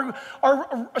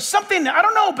or something, I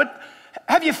don't know, but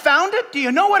have you found it? Do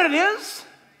you know what it is?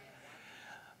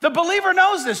 The believer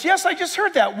knows this. Yes, I just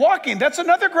heard that. Walking, that's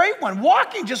another great one.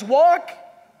 Walking, just walk.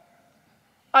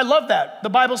 I love that. The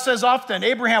Bible says often,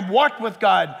 Abraham walked with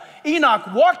God.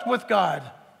 Enoch walked with God.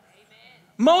 Amen.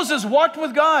 Moses walked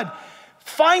with God.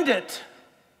 Find it.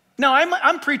 Now,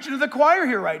 I'm preaching to the choir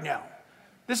here right now.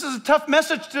 This is a tough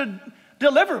message to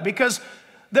deliver because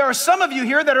there are some of you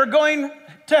here that are going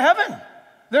to heaven.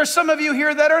 There's some of you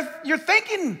here that you're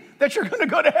thinking that you're going to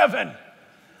go to heaven.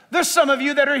 There's some of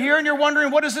you that are here and you're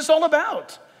wondering, what is this all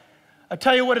about? I'll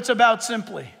tell you what it's about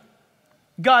simply.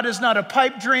 God is not a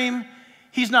pipe dream.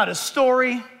 He's not a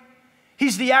story.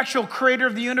 He's the actual creator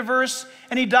of the universe,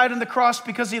 and he died on the cross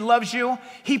because he loves you.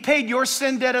 He paid your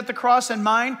sin debt at the cross and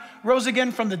mine, rose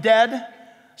again from the dead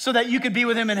so that you could be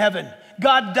with him in heaven.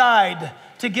 God died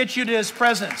to get you to his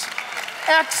presence.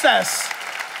 Access.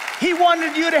 He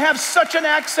wanted you to have such an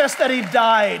access that he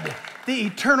died. The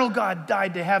eternal God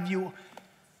died to have you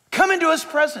come into his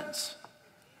presence.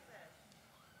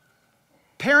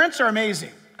 Parents are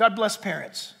amazing. God bless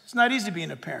parents. It's not easy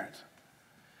being a parent.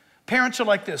 Parents are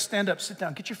like this. Stand up, sit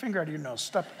down, get your finger out of your nose.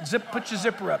 Stop, put your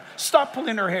zipper up. Stop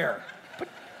pulling her hair.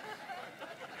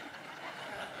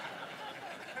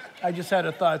 I just had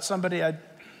a thought.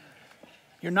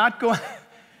 You're not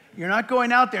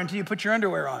going out there until you put your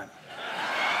underwear on.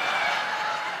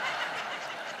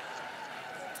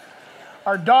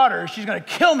 Our daughter, she's going to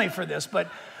kill me for this, but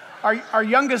our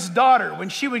youngest daughter, when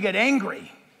she would get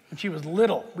angry, when she was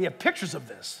little, we have pictures of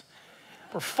this.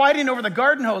 We're fighting over the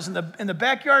garden hose in the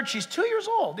backyard. She's 2 years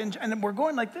old, and we're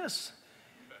going like this.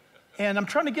 And I'm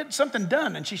trying to get something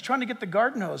done, and she's trying to get the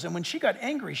garden hose. And when she got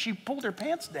angry, she pulled her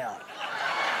pants down.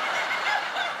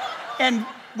 And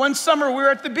one summer, we were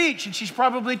at the beach, and she's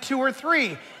probably 2 or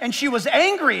 3, and she was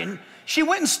angry, and she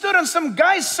went and stood on some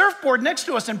guy's surfboard next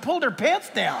to us and pulled her pants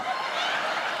down.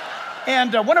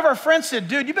 And one of our friends said,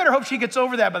 dude, you better hope she gets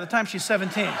over that by the time she's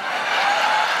 17.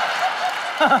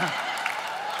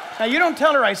 Now, you don't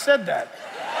tell her I said that.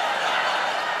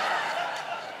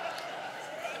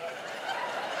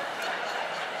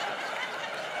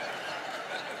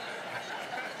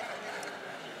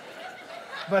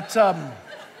 But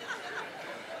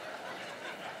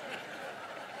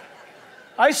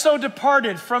I so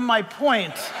departed from my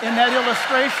point in that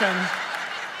illustration.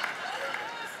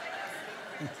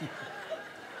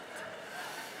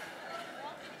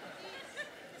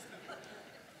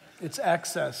 It's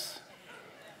access.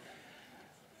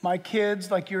 My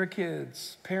kids, like your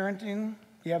kids, parenting,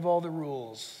 you have all the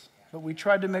rules. But we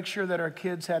tried to make sure that our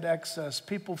kids had access.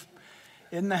 People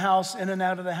in the house, in and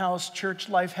out of the house, church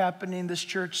life happening, this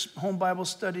church home Bible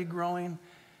study growing.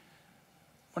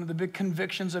 One of the big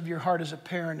convictions of your heart as a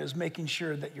parent is making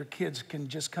sure that your kids can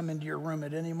just come into your room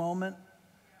at any moment.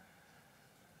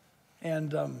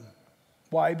 And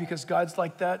why? Because God's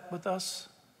like that with us.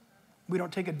 We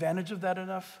don't take advantage of that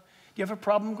enough. Do you have a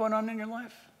problem going on in your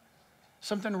life?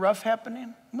 Something rough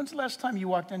happening? When's the last time you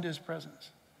walked into his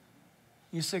presence?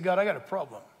 You say, God, I got a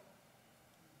problem.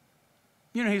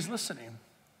 You know, he's listening.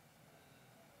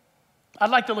 I'd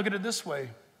like to look at it this way.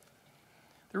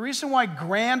 The reason why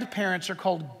grandparents are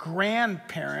called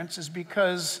grandparents is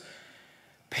because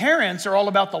parents are all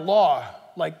about the law,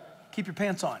 like keep your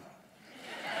pants on.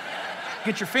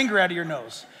 Get your finger out of your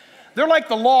nose. They're like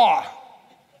the law.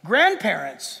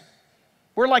 Grandparents,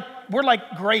 we're like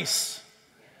grace.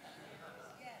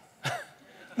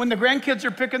 When the grandkids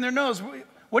are picking their nose,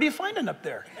 what are you finding up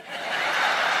there?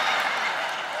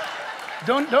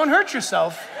 Don't hurt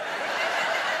yourself.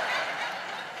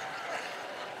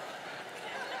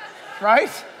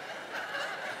 Right?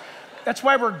 That's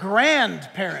why we're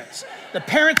grandparents. The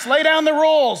parents lay down the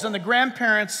rules, and the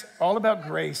grandparents are all about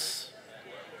grace.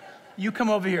 You come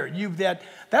over here.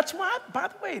 That's why, by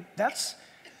the way, that's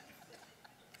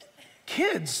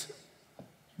kids.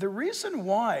 The reason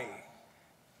why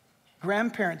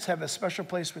grandparents have a special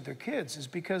place with their kids is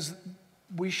because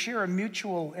we share a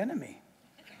mutual enemy.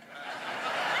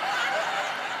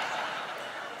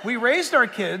 We raised our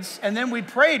kids, and then we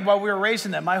prayed while we were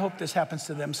raising them. I hope this happens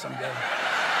to them someday.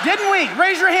 Didn't we?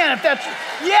 Raise your hand if that's,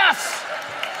 yes.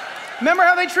 Remember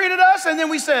how they treated us? And then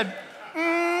we said,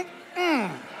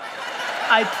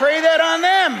 I pray that on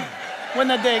them when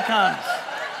the day comes.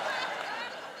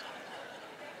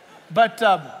 But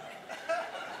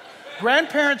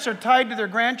grandparents are tied to their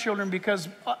grandchildren because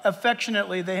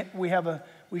affectionately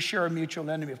we share a mutual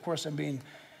enemy. Of course, I'm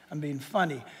being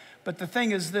funny. But the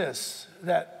thing is this,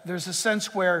 that there's a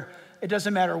sense where it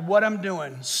doesn't matter what I'm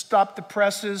doing. Stop the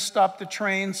presses, stop the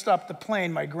train, stop the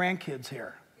plane. My grandkid's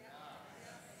here.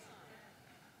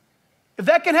 If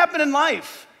that can happen in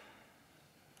life,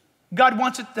 God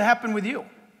wants it to happen with you.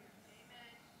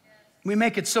 We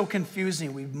make it so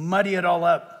confusing. We muddy it all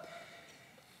up.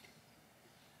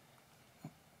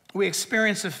 We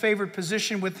experience a favored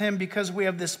position with him because we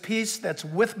have this peace that's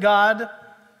with God.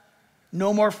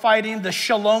 No more fighting. The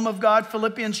shalom of God.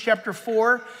 Philippians chapter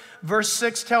 4, verse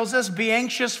 6 tells us, be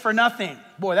anxious for nothing.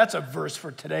 Boy, that's a verse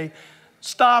for today.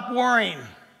 Stop worrying.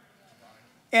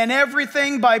 And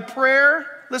everything by prayer.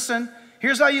 Listen,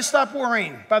 here's how you stop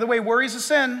worrying. By the way, worry is a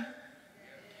sin.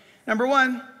 Number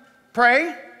one,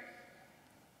 pray.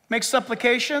 Make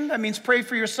supplication. That means pray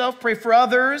for yourself, pray for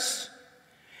others.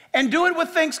 And do it with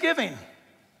thanksgiving.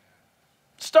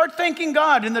 Start thanking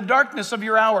God in the darkness of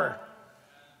your hour.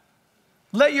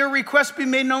 Let your request be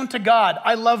made known to God.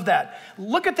 I love that.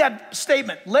 Look at that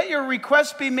statement. Let your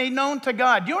request be made known to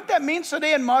God. You know what that means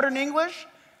today in modern English?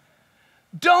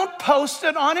 Don't post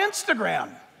it on Instagram.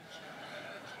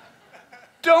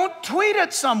 Don't tweet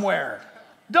it somewhere.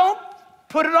 Don't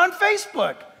put it on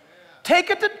Facebook. Take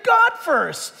it to God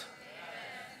first.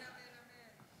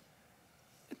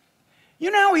 You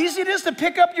know how easy it is to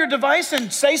pick up your device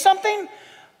and say something?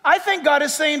 I think God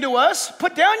is saying to us,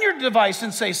 put down your device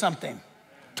and say something.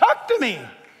 Talk to me.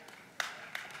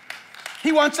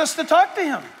 He wants us to talk to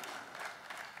him.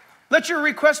 Let your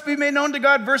request be made known to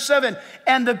God, verse 7.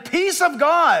 And the peace of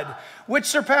God, which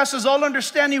surpasses all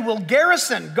understanding, will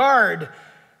guard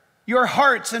your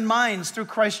hearts and minds through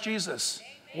Christ Jesus.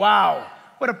 Amen. Wow,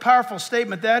 what a powerful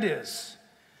statement that is.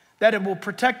 That it will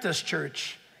protect us,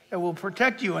 church. It will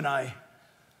protect you and I.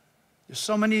 There's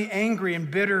so many angry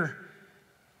and bitter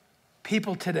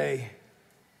people today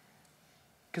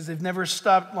because they've never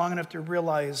stopped long enough to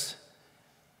realize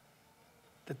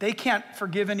that they can't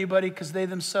forgive anybody because they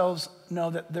themselves know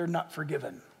that they're not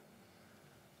forgiven.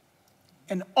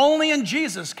 And only in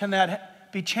Jesus can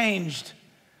that be changed.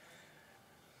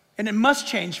 And it must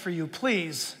change for you,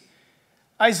 please.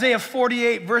 Isaiah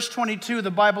 48, verse 22, the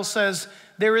Bible says,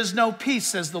 there is no peace,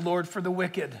 says the Lord, for the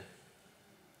wicked.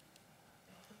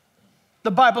 The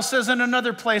Bible says in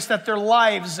another place that their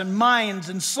lives and minds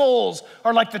and souls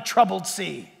are like the troubled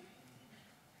sea.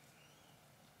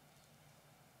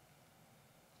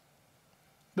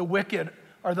 The wicked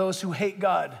are those who hate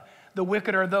God. The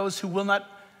wicked are those who will not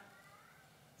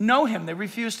know him. They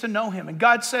refuse to know him. And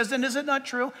God says, and is it not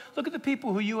true? Look at the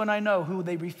people who you and I know who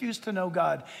they refuse to know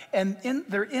God. And in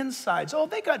their insides,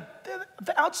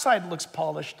 the outside looks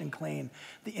polished and clean.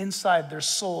 The inside, their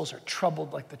souls are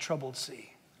troubled like the troubled sea.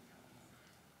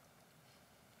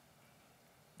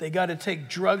 They got to take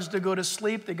drugs to go to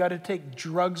sleep. They got to take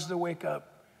drugs to wake up.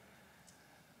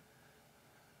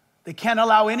 They can't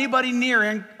allow anybody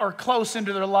near or close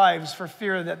into their lives for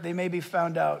fear that they may be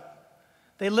found out.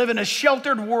 They live in a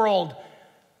sheltered world,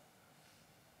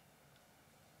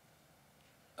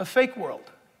 a fake world.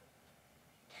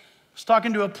 I was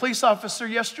talking to a police officer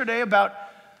yesterday about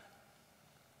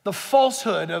the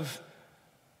falsehood of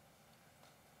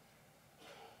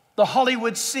the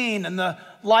Hollywood scene and the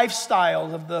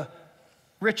lifestyle of the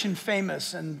rich and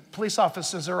famous. And police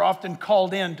officers are often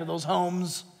called in to those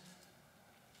homes.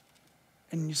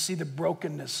 And you see the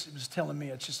brokenness. He was telling me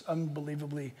it's just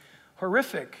unbelievably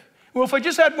horrific. Well, if I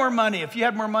just had more money, if you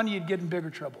had more money, you'd get in bigger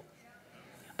trouble.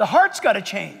 The heart's got to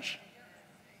change.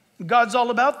 God's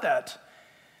all about that.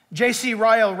 J.C.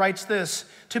 Ryle writes this,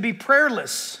 to be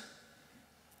prayerless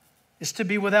is to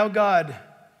be without God,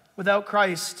 without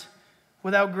Christ,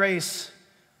 without grace,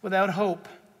 without hope,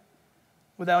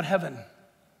 without heaven.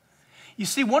 You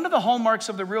see, one of the hallmarks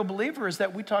of the real believer is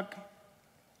that we talk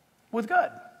with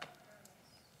God.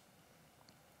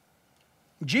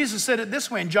 Jesus said it this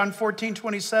way in John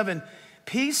 14:27,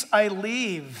 peace I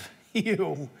leave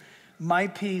you, my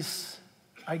peace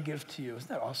I give to you. Isn't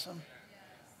that awesome?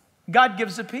 God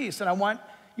gives a peace, and I want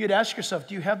you to ask yourself,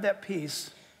 do you have that peace?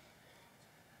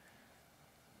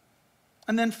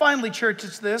 And then finally, church,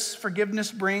 it's this,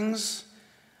 forgiveness brings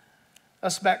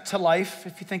us back to life,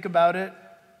 if you think about it.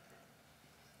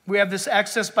 We have this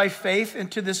access by faith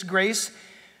into this grace.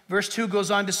 Verse 2 goes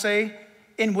on to say,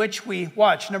 in which we,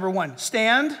 watch, number 1,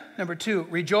 stand. Number 2,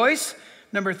 rejoice.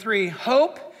 Number 3,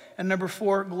 hope. And number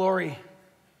 4, glory.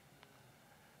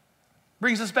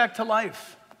 Brings us back to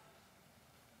life.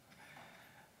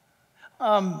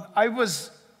 I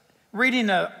was reading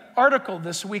a article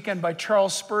this weekend by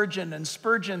Charles Spurgeon, and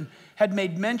Spurgeon had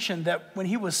made mention that when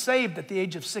he was saved at the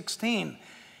age of 16,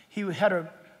 he had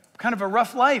a kind of a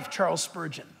rough life, Charles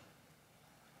Spurgeon.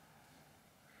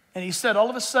 And he said all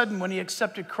of a sudden when he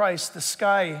accepted Christ, the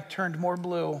sky turned more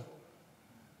blue,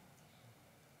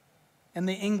 and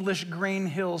the English green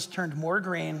hills turned more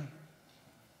green,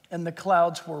 and the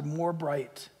clouds were more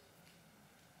bright.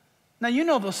 Now, you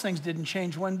know those things didn't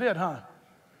change one bit, huh?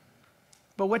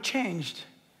 But what changed?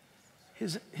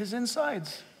 His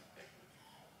insides,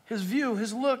 his view,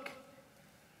 his look.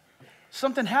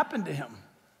 Something happened to him.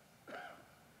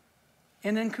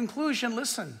 And in conclusion,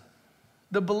 listen,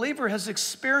 the believer has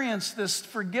experienced this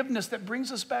forgiveness that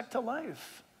brings us back to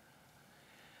life.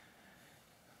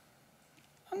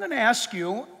 I'm going to ask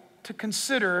you to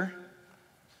consider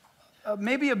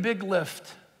maybe a big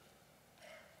lift.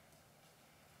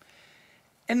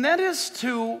 And that is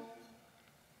to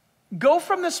go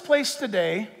from this place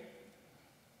today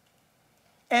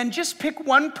and just pick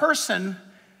one person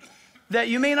that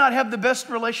you may not have the best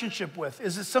relationship with.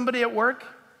 Is it somebody at work?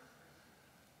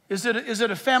 Is it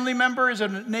a family member? Is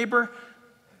it a neighbor?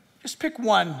 Just pick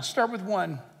one. Start with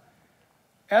one.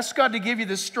 Ask God to give you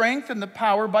the strength and the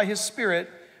power by His Spirit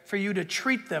for you to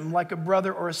treat them like a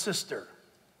brother or a sister.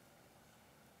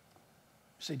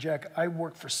 You say, Jack, I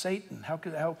work for Satan. How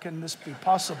can this be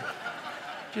possible?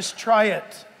 Just try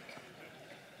it.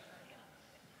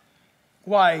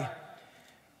 Why?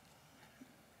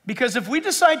 Because if we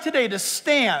decide today to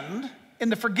stand in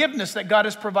the forgiveness that God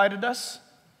has provided us,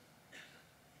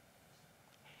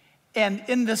 and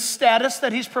in the status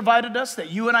that He's provided us,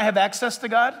 that you and I have access to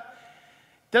God,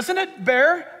 doesn't it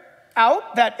bear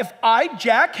out that if I,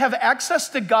 Jack, have access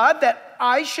to God, that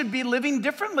I should be living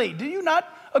differently? Do you not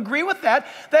agree with that?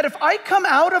 That if I come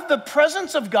out of the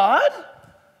presence of God,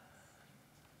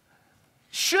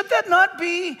 should that not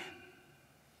be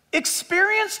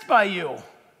experienced by you?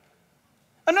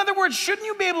 In other words, shouldn't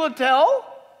you be able to tell?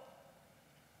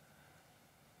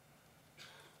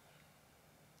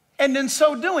 And in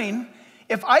so doing,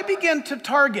 if I begin to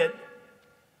target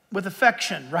with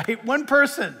affection, right, one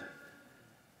person,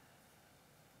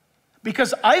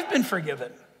 because I've been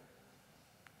forgiven,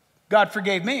 God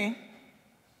forgave me,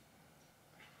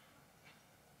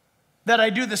 that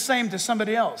I do the same to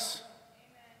somebody else.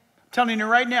 I'm telling you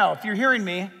right now, if you're hearing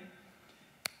me,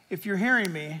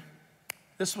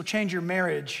 this will change your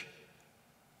marriage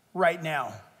right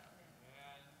now.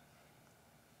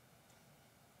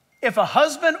 If a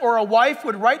husband or a wife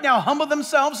would right now humble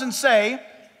themselves and say,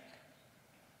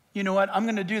 you know what, I'm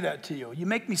going to do that to you. You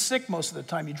make me sick most of the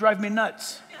time. You drive me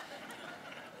nuts.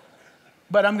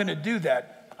 But I'm going to do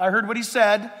that. I heard what he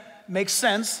said. Makes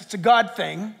sense. It's a God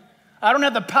thing. I don't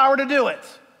have the power to do it.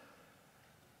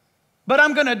 But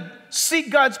I'm going to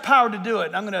seek God's power to do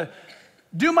it. I'm going to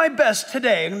do my best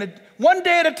today. I'm going to, one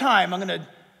day at a time, I'm going to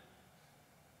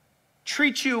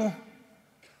treat you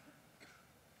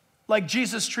like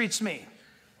Jesus treats me.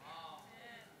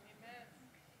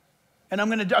 And I'm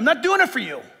not doing it for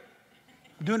you.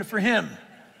 I'm doing it for Him.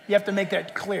 You have to make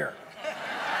that clear.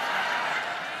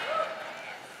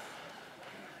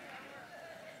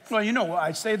 Well, you know,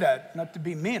 I say that not to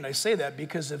be mean. I say that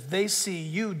because if they see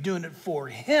you doing it for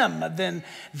Him, then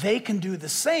they can do the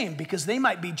same, because they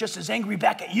might be just as angry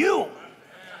back at you.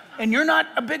 And you're not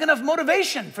a big enough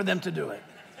motivation for them to do it.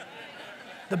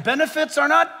 The benefits are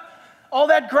not all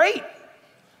that great.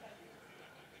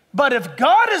 But if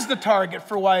God is the target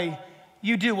for why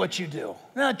you do what you do,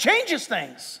 then it changes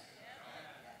things.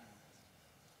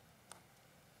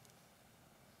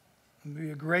 It'll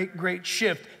be a great, great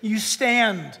shift. You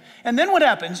stand. And then what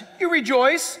happens? You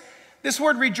rejoice. This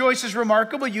word rejoice is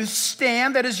remarkable. You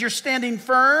stand, that is, you're standing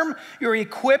firm. You're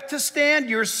equipped to stand.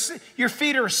 Your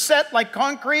feet are set like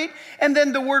concrete. And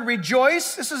then the word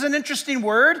rejoice, this is an interesting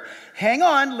word. Hang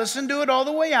on, listen to it all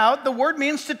the way out. The word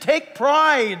means to take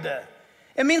pride.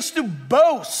 It means to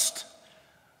boast.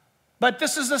 But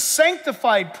this is a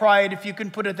sanctified pride, if you can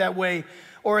put it that way,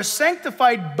 or a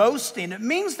sanctified boasting. It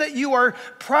means that you are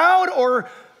proud or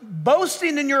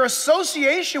boasting in your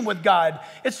association with God.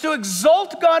 It's to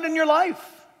exalt God in your life,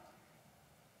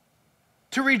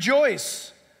 to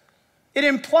rejoice. It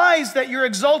implies that you're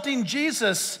exalting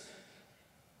Jesus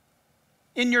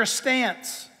in your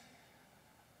stance.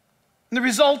 And the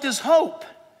result is hope.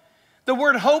 The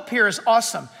word hope here is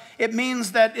awesome. It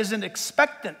means that is an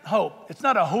expectant hope. It's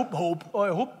not a hope.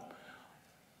 Oh,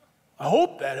 I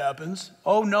hope that happens.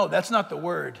 Oh no, that's not the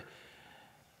word.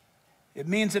 It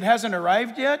means it hasn't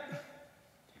arrived yet,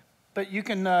 but you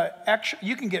can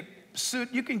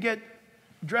get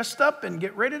dressed up and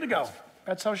get ready to go.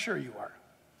 That's how sure you are.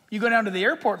 You go down to the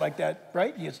airport like that,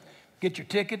 right? You Get your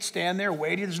ticket, stand there,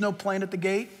 waiting. There's no plane at the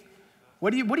gate.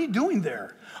 What are you doing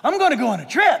there? I'm going to go on a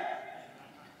trip.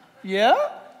 Yeah?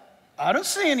 I don't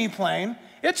see any plane.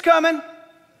 It's coming.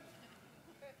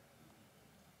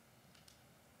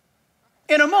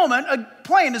 In a moment, a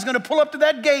plane is going to pull up to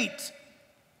that gate.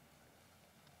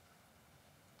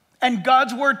 And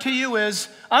God's word to you is,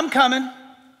 I'm coming.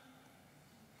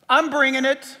 I'm bringing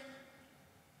it.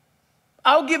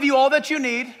 I'll give you all that you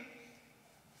need.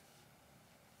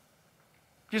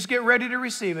 Just get ready to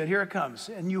receive it. Here it comes.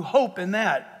 And you hope in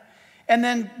that. And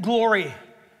then glory.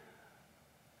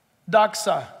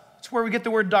 Doxa. It's where we get the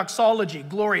word doxology,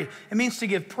 glory. It means to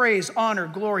give praise, honor,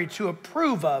 glory, to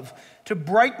approve of, to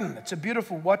brighten. It's a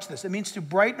beautiful, watch this. It means to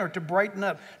brighten or to brighten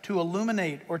up, to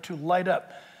illuminate or to light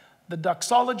up. The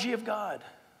doxology of God.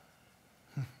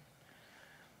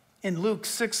 In Luke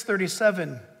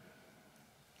 6:37,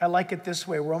 I like it this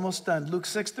way. We're almost done. Luke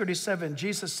 6:37,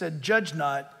 Jesus said, judge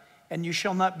not, and you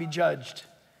shall not be judged.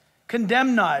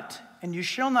 Condemn not, and you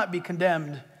shall not be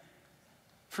condemned.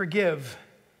 Forgive,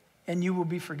 and you will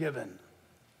be forgiven.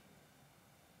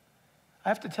 I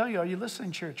have to tell you, are you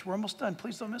listening, church? We're almost done.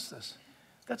 Please don't miss this.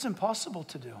 That's impossible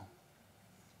to do.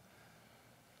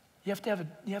 You have to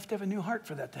have a new heart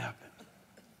for that to happen.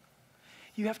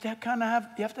 You have to have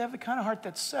the kind of heart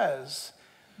that says,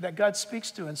 that God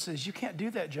speaks to and says, you can't do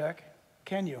that, Jack.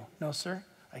 Can you? No, sir,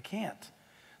 I can't.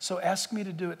 So ask me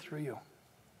to do it through you.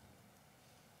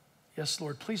 Yes,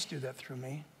 Lord, please do that through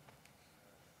me.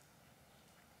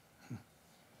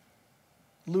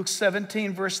 Luke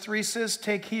 17, verse 3 says,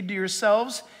 take heed to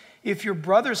yourselves. If your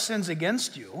brother sins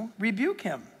against you, rebuke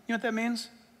him. You know what that means?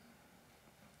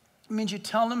 It means you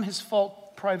tell him his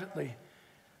fault privately.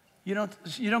 You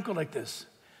don't go like this.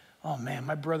 Oh man,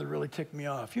 my brother really ticked me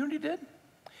off. You know what he did?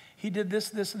 He did this,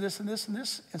 this, and this, and this, and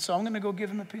this. And so I'm going to go give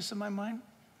him a piece of my mind.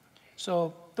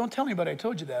 So don't tell anybody I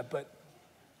told you that, but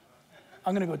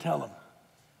I'm going to go tell him.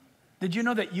 Did you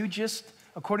know that you just,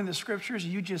 according to the scriptures,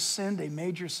 you just sinned a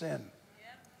major sin?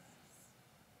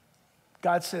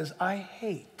 God says, I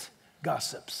hate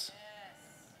gossips.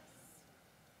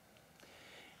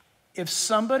 If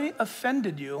somebody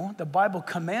offended you, the Bible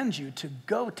commands you to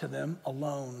go to them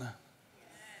alone.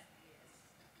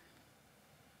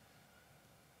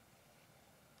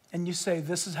 And you say,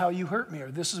 this is how you hurt me,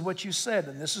 or this is what you said,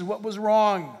 and this is what was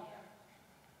wrong.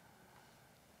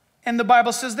 And the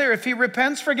Bible says there, if he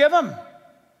repents, forgive him.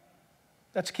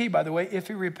 That's key, by the way. If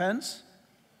he repents,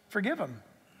 forgive him.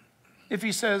 If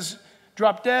he says,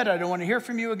 drop dead, I don't want to hear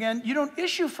from you again, you don't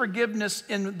issue forgiveness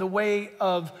in the way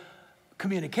of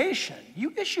communication.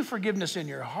 You issue forgiveness in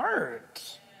your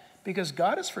heart because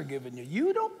God has forgiven you.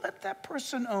 You don't let that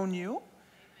person own you. Amen.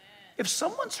 If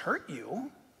someone's hurt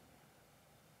you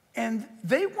and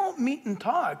they won't meet and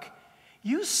talk,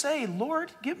 you say,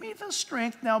 Lord, give me the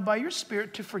strength now by your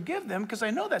Spirit to forgive them because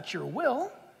I know that's your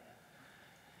will.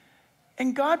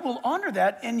 And God will honor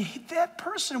that, and that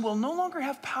person will no longer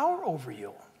have power over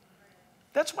you.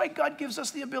 That's why God gives us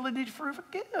the ability to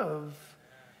forgive,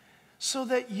 so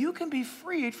that you can be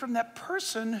freed from that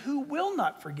person who will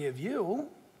not forgive you.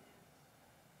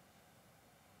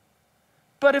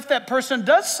 But if that person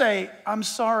does say, I'm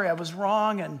sorry, I was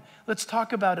wrong, and let's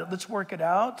talk about it, let's work it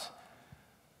out,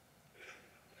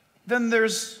 then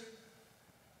there's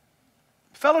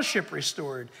fellowship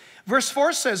restored. Verse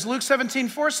 4 says, Luke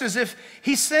 17:4 says, if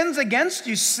he sins against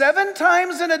you 7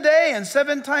 times in a day, and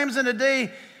 7 times in a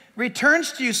day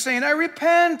returns to you saying, I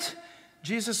repent,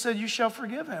 Jesus said, you shall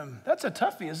forgive him. That's a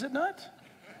toughie, is it not? Do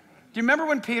you remember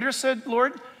when Peter said,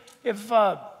 Lord, if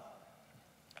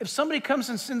somebody comes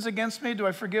and sins against me, do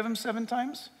I forgive him 7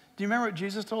 times? Do you remember what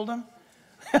Jesus told him?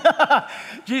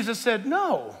 Jesus said,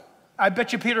 no. I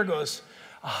bet you Peter goes,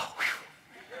 oh, whew.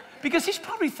 Because he's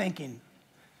probably thinking,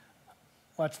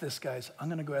 watch this, guys. I'm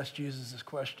going to go ask Jesus this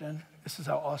question. This is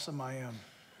how awesome I am.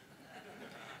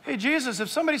 Hey, Jesus, if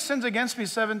somebody sins against me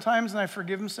 7 times and I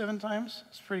forgive him 7 times,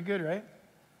 it's pretty good, right?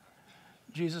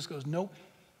 Jesus goes, nope.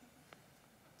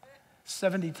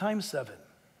 70 times 7.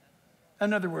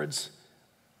 In other words,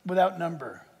 without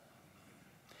number.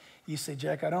 You say,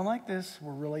 Jack, I don't like this.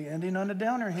 We're really ending on a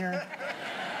downer here.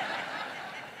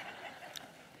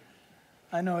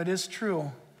 I know it is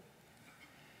true.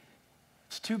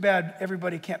 It's too bad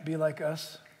everybody can't be like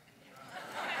us.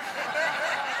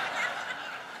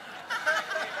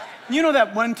 You know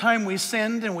that one time we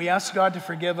sinned and we asked God to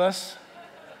forgive us?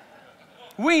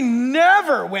 We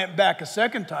never went back a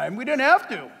second time. We didn't have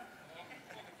to.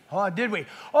 Oh, did we?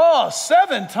 Oh,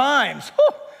 7 times.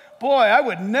 Whew. Boy, I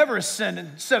would never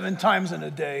sin 7 times in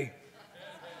a day.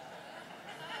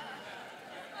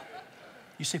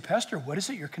 You say, Pastor, what is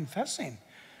it you're confessing?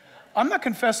 I'm not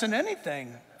confessing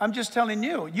anything. I'm just telling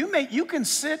you, you can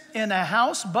sit in a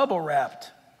house bubble wrapped.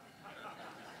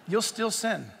 You'll still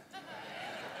sin.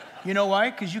 You know why?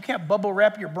 Because you can't bubble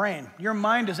wrap your brain. Your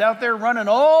mind is out there running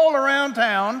all around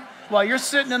town while you're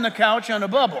sitting in the couch on a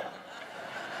bubble.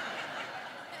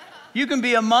 You can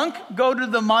be a monk, go to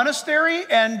the monastery,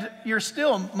 and you're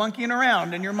still monkeying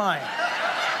around in your mind.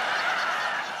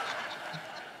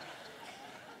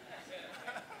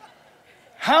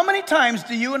 How many times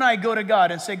do you and I go to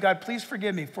God and say, God, please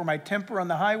forgive me for my temper on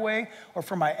the highway, or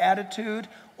for my attitude,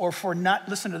 or for not,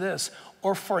 listen to this,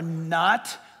 or for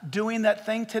not doing that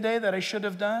thing today that I should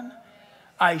have done?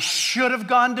 I should have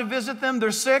gone to visit them,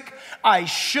 they're sick. I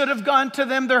should have gone to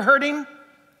them, they're hurting.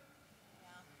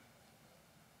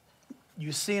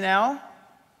 You see now?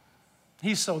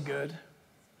 He's so good.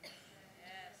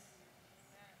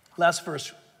 Last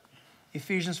verse,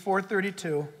 Ephesians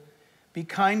 4:32. Be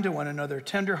kind to one another,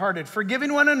 tenderhearted,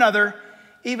 forgiving one another,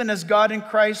 even as God in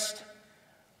Christ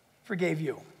forgave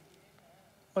you.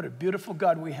 What a beautiful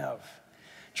God we have.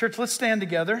 Church, let's stand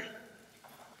together.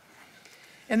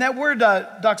 And that word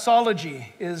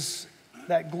doxology is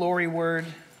that glory word.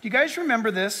 Do you guys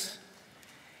remember this?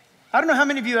 I don't know how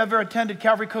many of you ever attended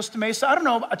Calvary Costa Mesa. I don't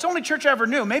know. It's the only church I ever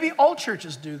knew. Maybe all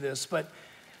churches do this, but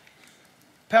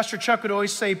Pastor Chuck would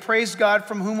always say, praise God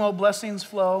from whom all blessings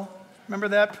flow. Remember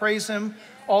that? Praise him,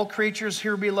 all creatures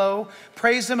here below.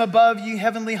 Praise him above, ye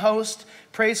heavenly host.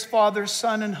 Praise Father,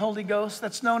 Son, and Holy Ghost.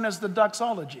 That's known as the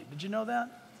doxology. Did you know that?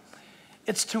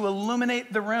 It's to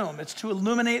illuminate the room. It's to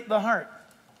illuminate the heart.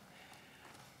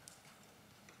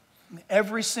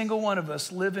 Every single one of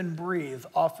us live and breathe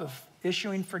off of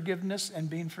issuing forgiveness and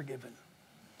being forgiven.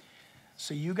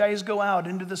 So you guys go out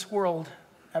into this world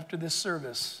after this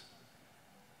service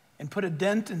and put a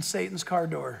dent in Satan's car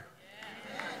door.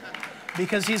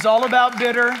 Because he's all about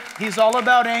bitter, he's all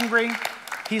about angry,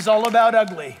 he's all about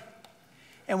ugly.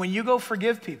 And when you go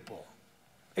forgive people,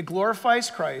 it glorifies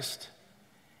Christ,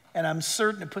 and I'm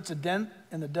certain it puts a dent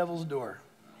in the devil's door.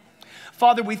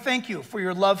 Father, we thank you for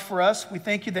your love for us. We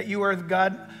thank you that you are the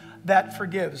God that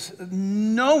forgives.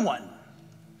 No one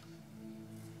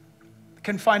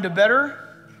can find a better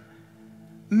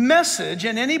message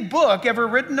in any book ever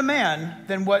written to man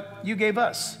than what you gave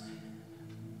us.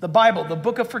 The Bible, the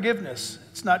book of forgiveness.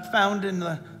 It's not found in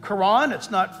the Quran. It's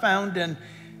not found in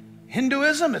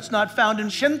Hinduism. It's not found in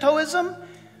Shintoism.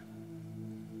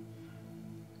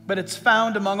 But it's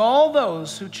found among all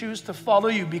those who choose to follow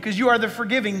you, because you are the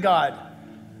forgiving God.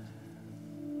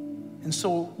 And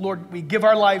so, Lord, we give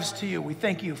our lives to you. We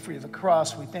thank you for the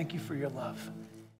cross. We thank you for your love.